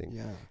amazing,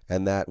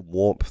 and that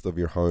warmth of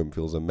your home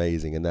feels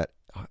amazing, and that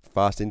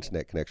fast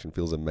internet connection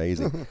feels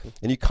amazing,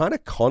 and you kind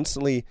of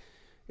constantly,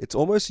 it's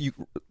almost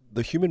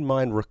the human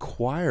mind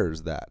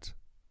requires that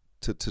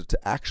to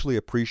actually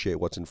appreciate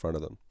what's in front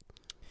of them.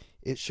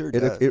 It sure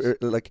does. It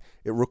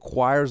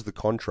requires the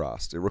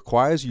contrast. It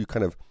requires you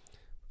kind of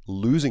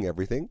losing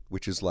everything,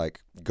 which is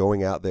like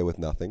going out there with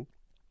nothing.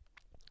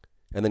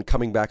 And then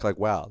coming back like,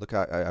 wow, look,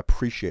 I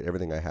appreciate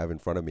everything I have in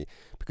front of me.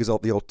 Because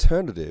the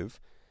alternative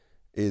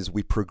is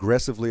we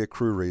progressively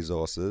accrue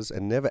resources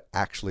and never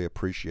actually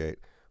appreciate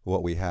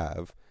what we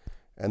have.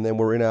 And then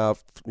we're in our,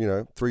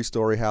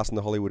 3-story house in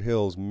the Hollywood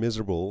Hills,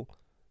 miserable,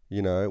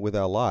 with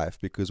our life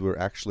because we're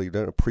actually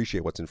don't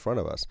appreciate what's in front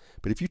of us.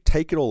 But if you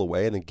take it all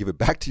away and then give it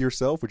back to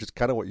yourself, which is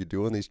kind of what you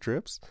do on these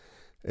trips,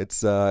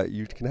 it's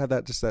you can have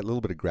that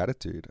little bit of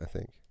gratitude, I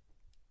think.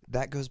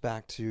 That goes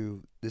back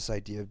to this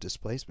idea of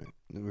displacement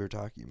that we were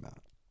talking about.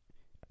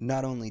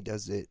 Not only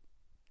does it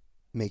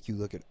make you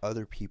look at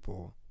other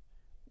people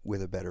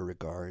with a better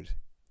regard, it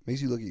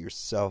makes you look at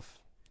yourself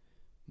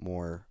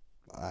more,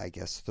 I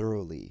guess,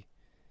 thoroughly,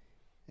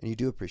 and you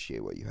do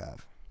appreciate what you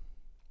have.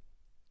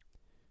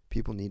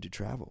 People need to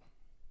travel.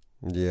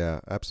 Yeah,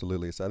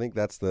 absolutely. So I think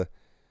that's the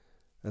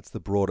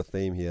broader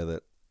theme here,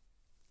 that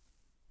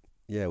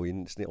we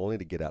all need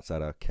to get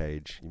outside our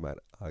cage, you might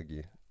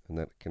argue, and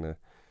that can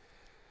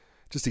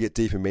just to get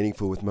deep and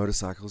meaningful with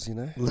motorcycles,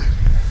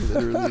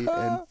 Literally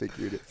and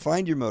figuratively.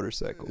 Find your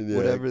motorcycle,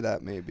 whatever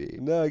that may be.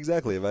 No,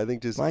 exactly. I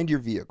think just find your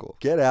vehicle.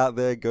 Get out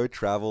there, go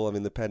travel. I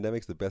mean, the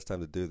pandemic's the best time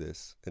to do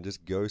this, and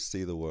just go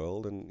see the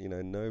world. And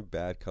no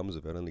bad comes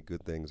of it, only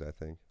good things, I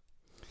think.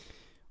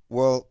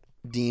 Well,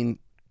 Dean,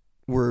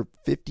 we're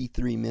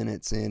 53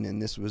 minutes in,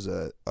 and this was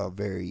a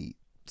very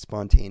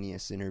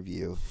spontaneous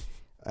interview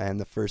and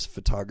the first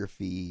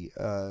photography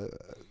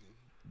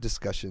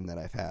discussion that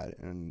I've had,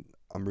 and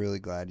I'm really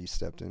glad you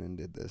stepped in and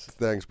did this.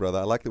 Thanks, brother.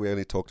 I like that we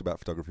only talked about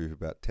photography for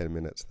about 10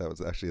 minutes.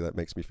 That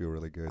makes me feel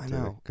really good. I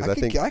know.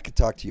 Because I could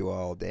talk to you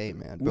all day,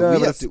 man. But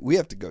we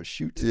have to go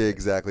shoot today. Yeah,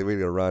 exactly. We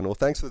got to run. Well,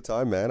 thanks for the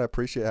time, man. I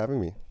appreciate having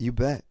me. You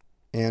bet.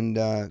 And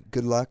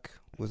good luck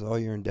with all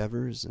your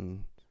endeavors,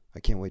 and I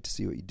can't wait to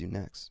see what you do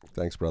next.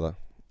 Thanks, brother.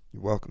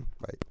 You're welcome.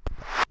 Bye.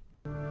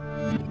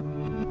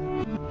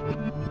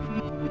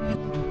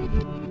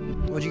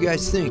 What'd you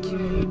guys think?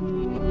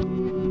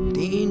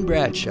 Dean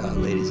Bradshaw,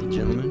 ladies and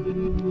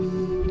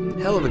gentlemen.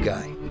 Hell of a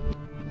guy.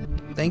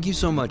 Thank you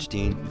so much,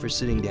 Dean, for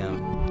sitting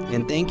down.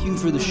 And thank you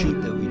for the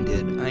shoot that we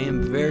did. I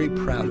am very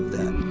proud of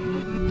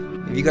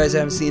that. If you guys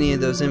haven't seen any of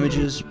those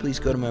images, please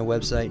go to my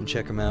website and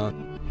check them out.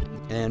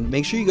 And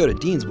make sure you go to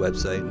Dean's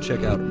website and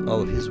check out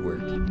all of his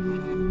work.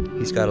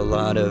 He's got a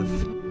lot of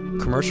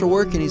commercial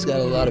work and he's got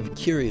a lot of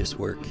curious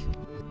work,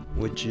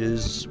 which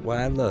is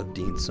why I love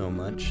Dean so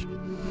much.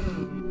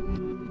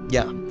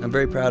 Yeah, I'm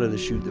very proud of the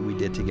shoot that we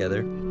did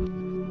together.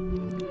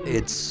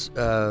 It's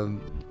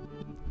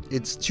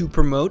to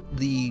promote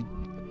the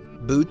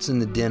boots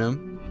and the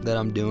denim that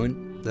I'm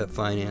doing that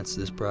finance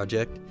this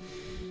project.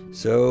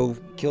 So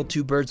kill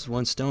 2 birds with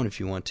 1 stone if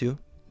you want to.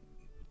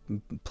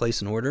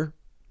 Place an order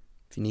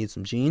if you need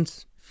some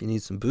jeans, if you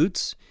need some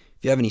boots.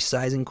 If you have any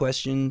sizing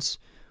questions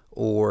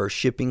or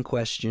shipping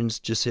questions,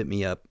 just hit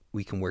me up.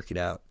 We can work it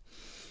out.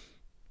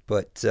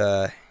 But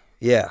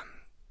yeah,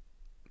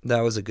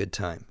 that was a good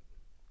time.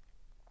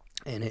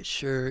 And it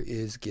sure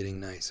is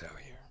getting nice out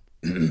here.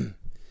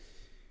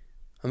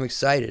 I'm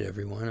excited,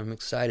 everyone. I'm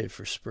excited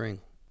for spring.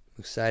 I'm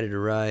excited to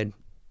ride.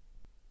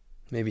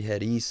 Maybe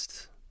head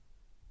east.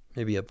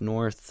 Maybe up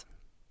north.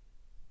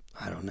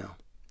 I don't know.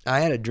 I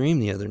had a dream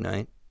the other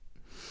night,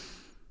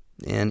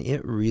 and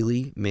it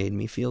really made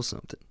me feel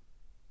something.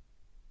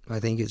 I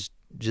think it's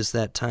just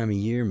that time of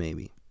year,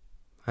 maybe.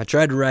 I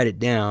tried to write it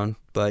down,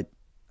 but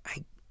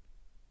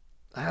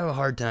I have a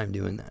hard time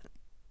doing that.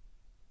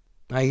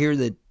 I hear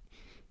that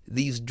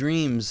these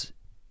dreams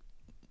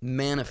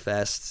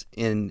manifest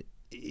in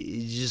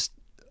just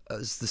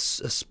a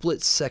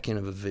split second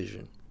of a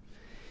vision.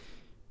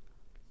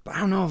 But I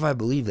don't know if I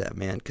believe that,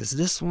 man, because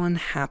this one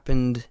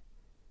happened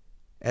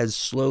as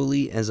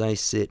slowly as I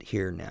sit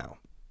here now.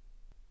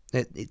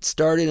 It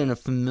started in a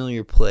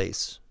familiar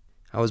place.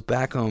 I was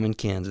back home in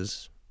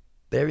Kansas,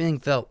 but everything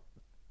felt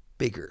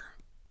bigger,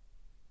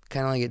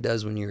 kind of like it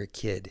does when you're a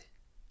kid.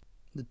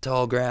 The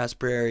tall grass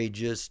prairie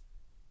just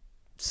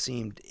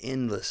seemed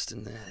endless,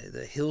 and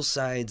the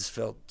hillsides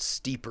felt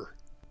steeper.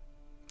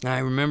 I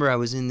remember I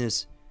was in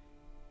this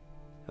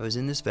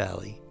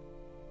valley,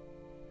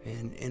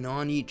 and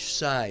on each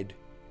side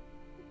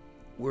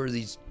were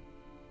these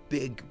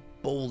big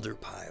boulder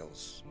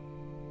piles,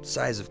 the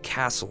size of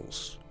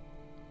castles.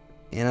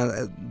 And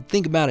I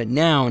think about it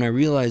now, and I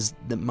realize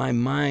that my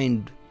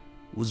mind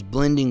was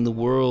blending the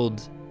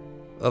world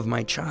of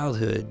my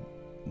childhood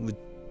with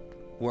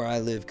where I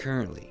live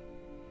currently.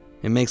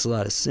 It makes a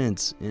lot of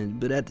sense,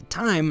 but at the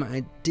time,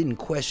 I didn't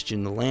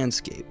question the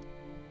landscape.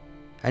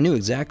 I knew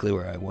exactly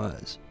where I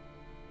was,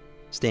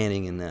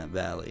 standing in that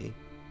valley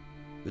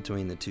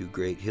between the 2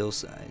 great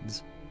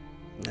hillsides.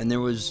 And there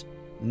was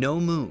no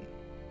moon,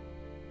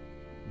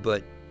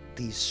 but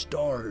these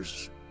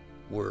stars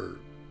were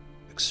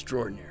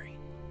extraordinary.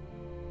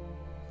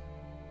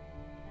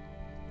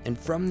 And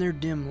from their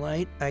dim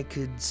light, I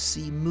could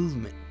see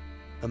movement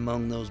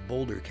among those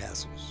boulder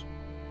castles.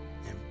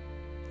 And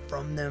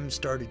from them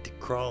started to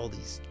crawl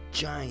these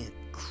giant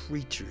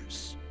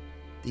creatures,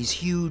 these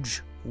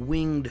huge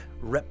winged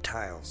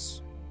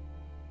reptiles,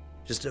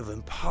 just of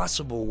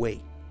impossible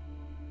weight.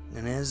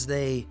 And as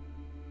they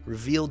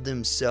revealed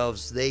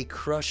themselves. They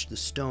crushed the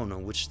stone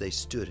on which they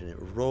stood, and it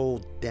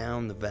rolled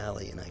down the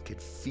valley, and I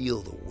could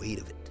feel the weight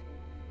of it.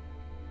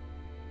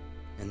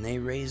 And they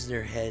raised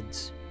their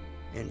heads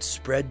and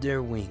spread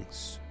their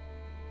wings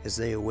as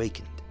they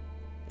awakened,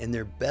 and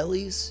their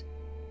bellies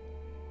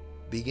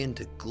began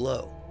to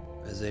glow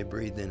as they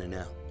breathed in and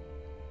out.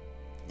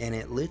 And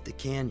it lit the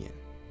canyon,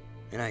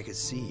 and I could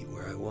see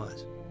where I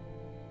was.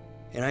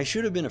 And I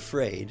should have been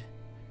afraid,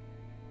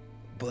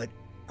 but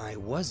I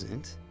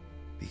wasn't,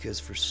 because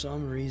for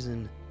some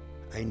reason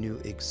I knew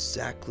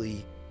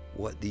exactly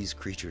what these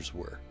creatures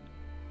were.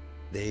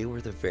 They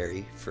were the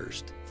very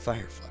first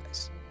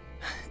fireflies.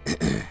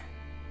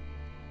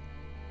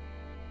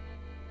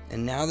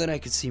 And now that I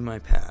could see my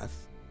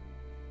path,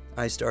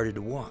 I started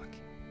to walk,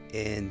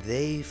 and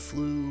they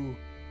flew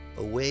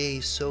away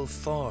so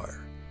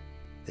far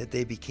that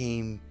they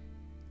became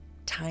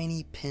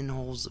tiny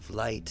pinholes of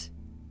light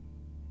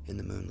in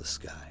the moonless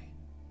sky.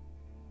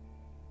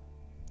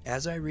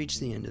 As I reached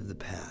the end of the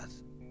path,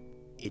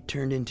 it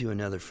turned into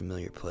another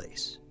familiar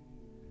place.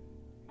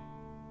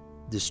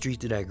 The street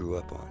that I grew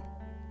up on.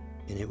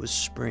 And it was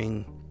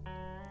spring,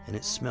 and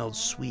it smelled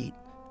sweet,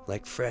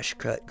 like fresh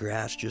cut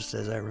grass, just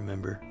as I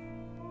remember.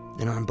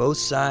 And on both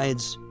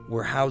sides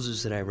were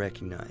houses that I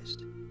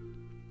recognized.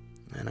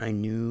 And I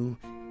knew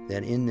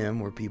that in them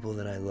were people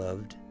that I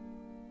loved.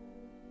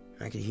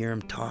 I could hear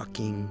them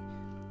talking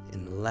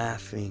and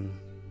laughing,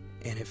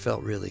 and it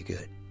felt really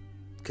good,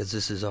 because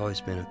this has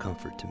always been a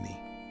comfort to me,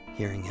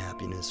 hearing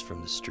happiness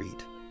from the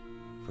street,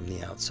 from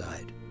the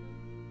outside.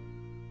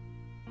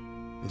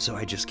 And so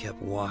I just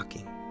kept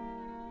walking,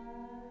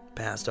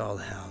 past all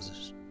the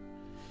houses,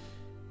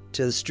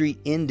 till the street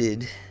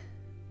ended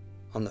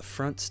on the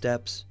front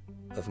steps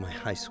of my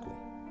high school.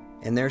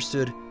 And there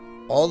stood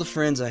all the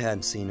friends I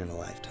hadn't seen in a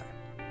lifetime.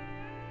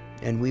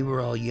 And we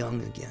were all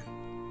young again,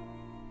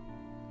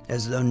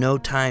 as though no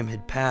time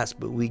had passed,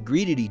 but we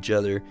greeted each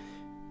other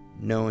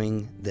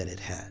knowing that it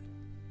had.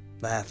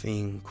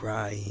 Laughing,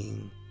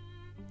 crying,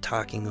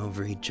 talking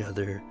over each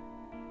other.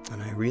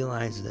 And I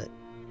realized that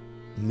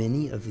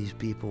many of these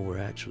people were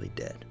actually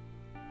dead.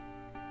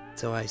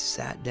 So I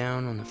sat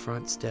down on the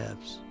front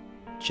steps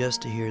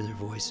just to hear their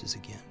voices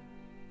again.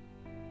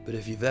 But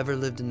if you've ever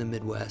lived in the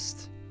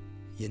Midwest,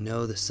 you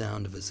know the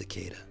sound of a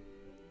cicada.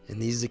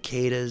 And these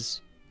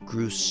cicadas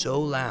grew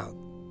so loud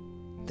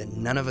that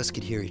none of us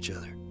could hear each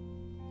other.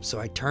 So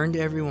I turned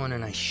to everyone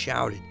and I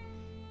shouted,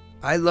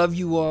 "I love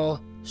you all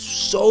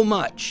so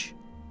much,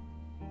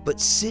 but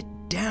sit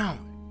down.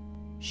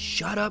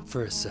 Shut up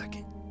for a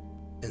second,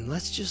 and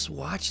let's just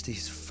watch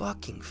these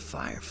fucking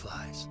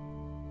fireflies."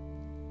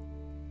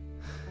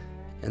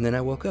 And then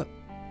I woke up.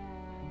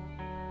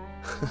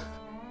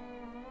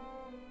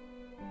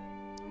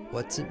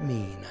 What's it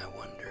mean, I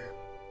wonder?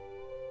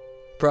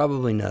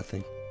 Probably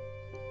nothing,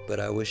 but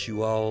I wish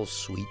you all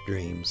sweet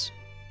dreams.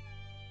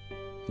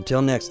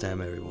 Until next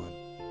time, everyone,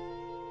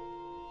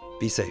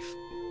 be safe.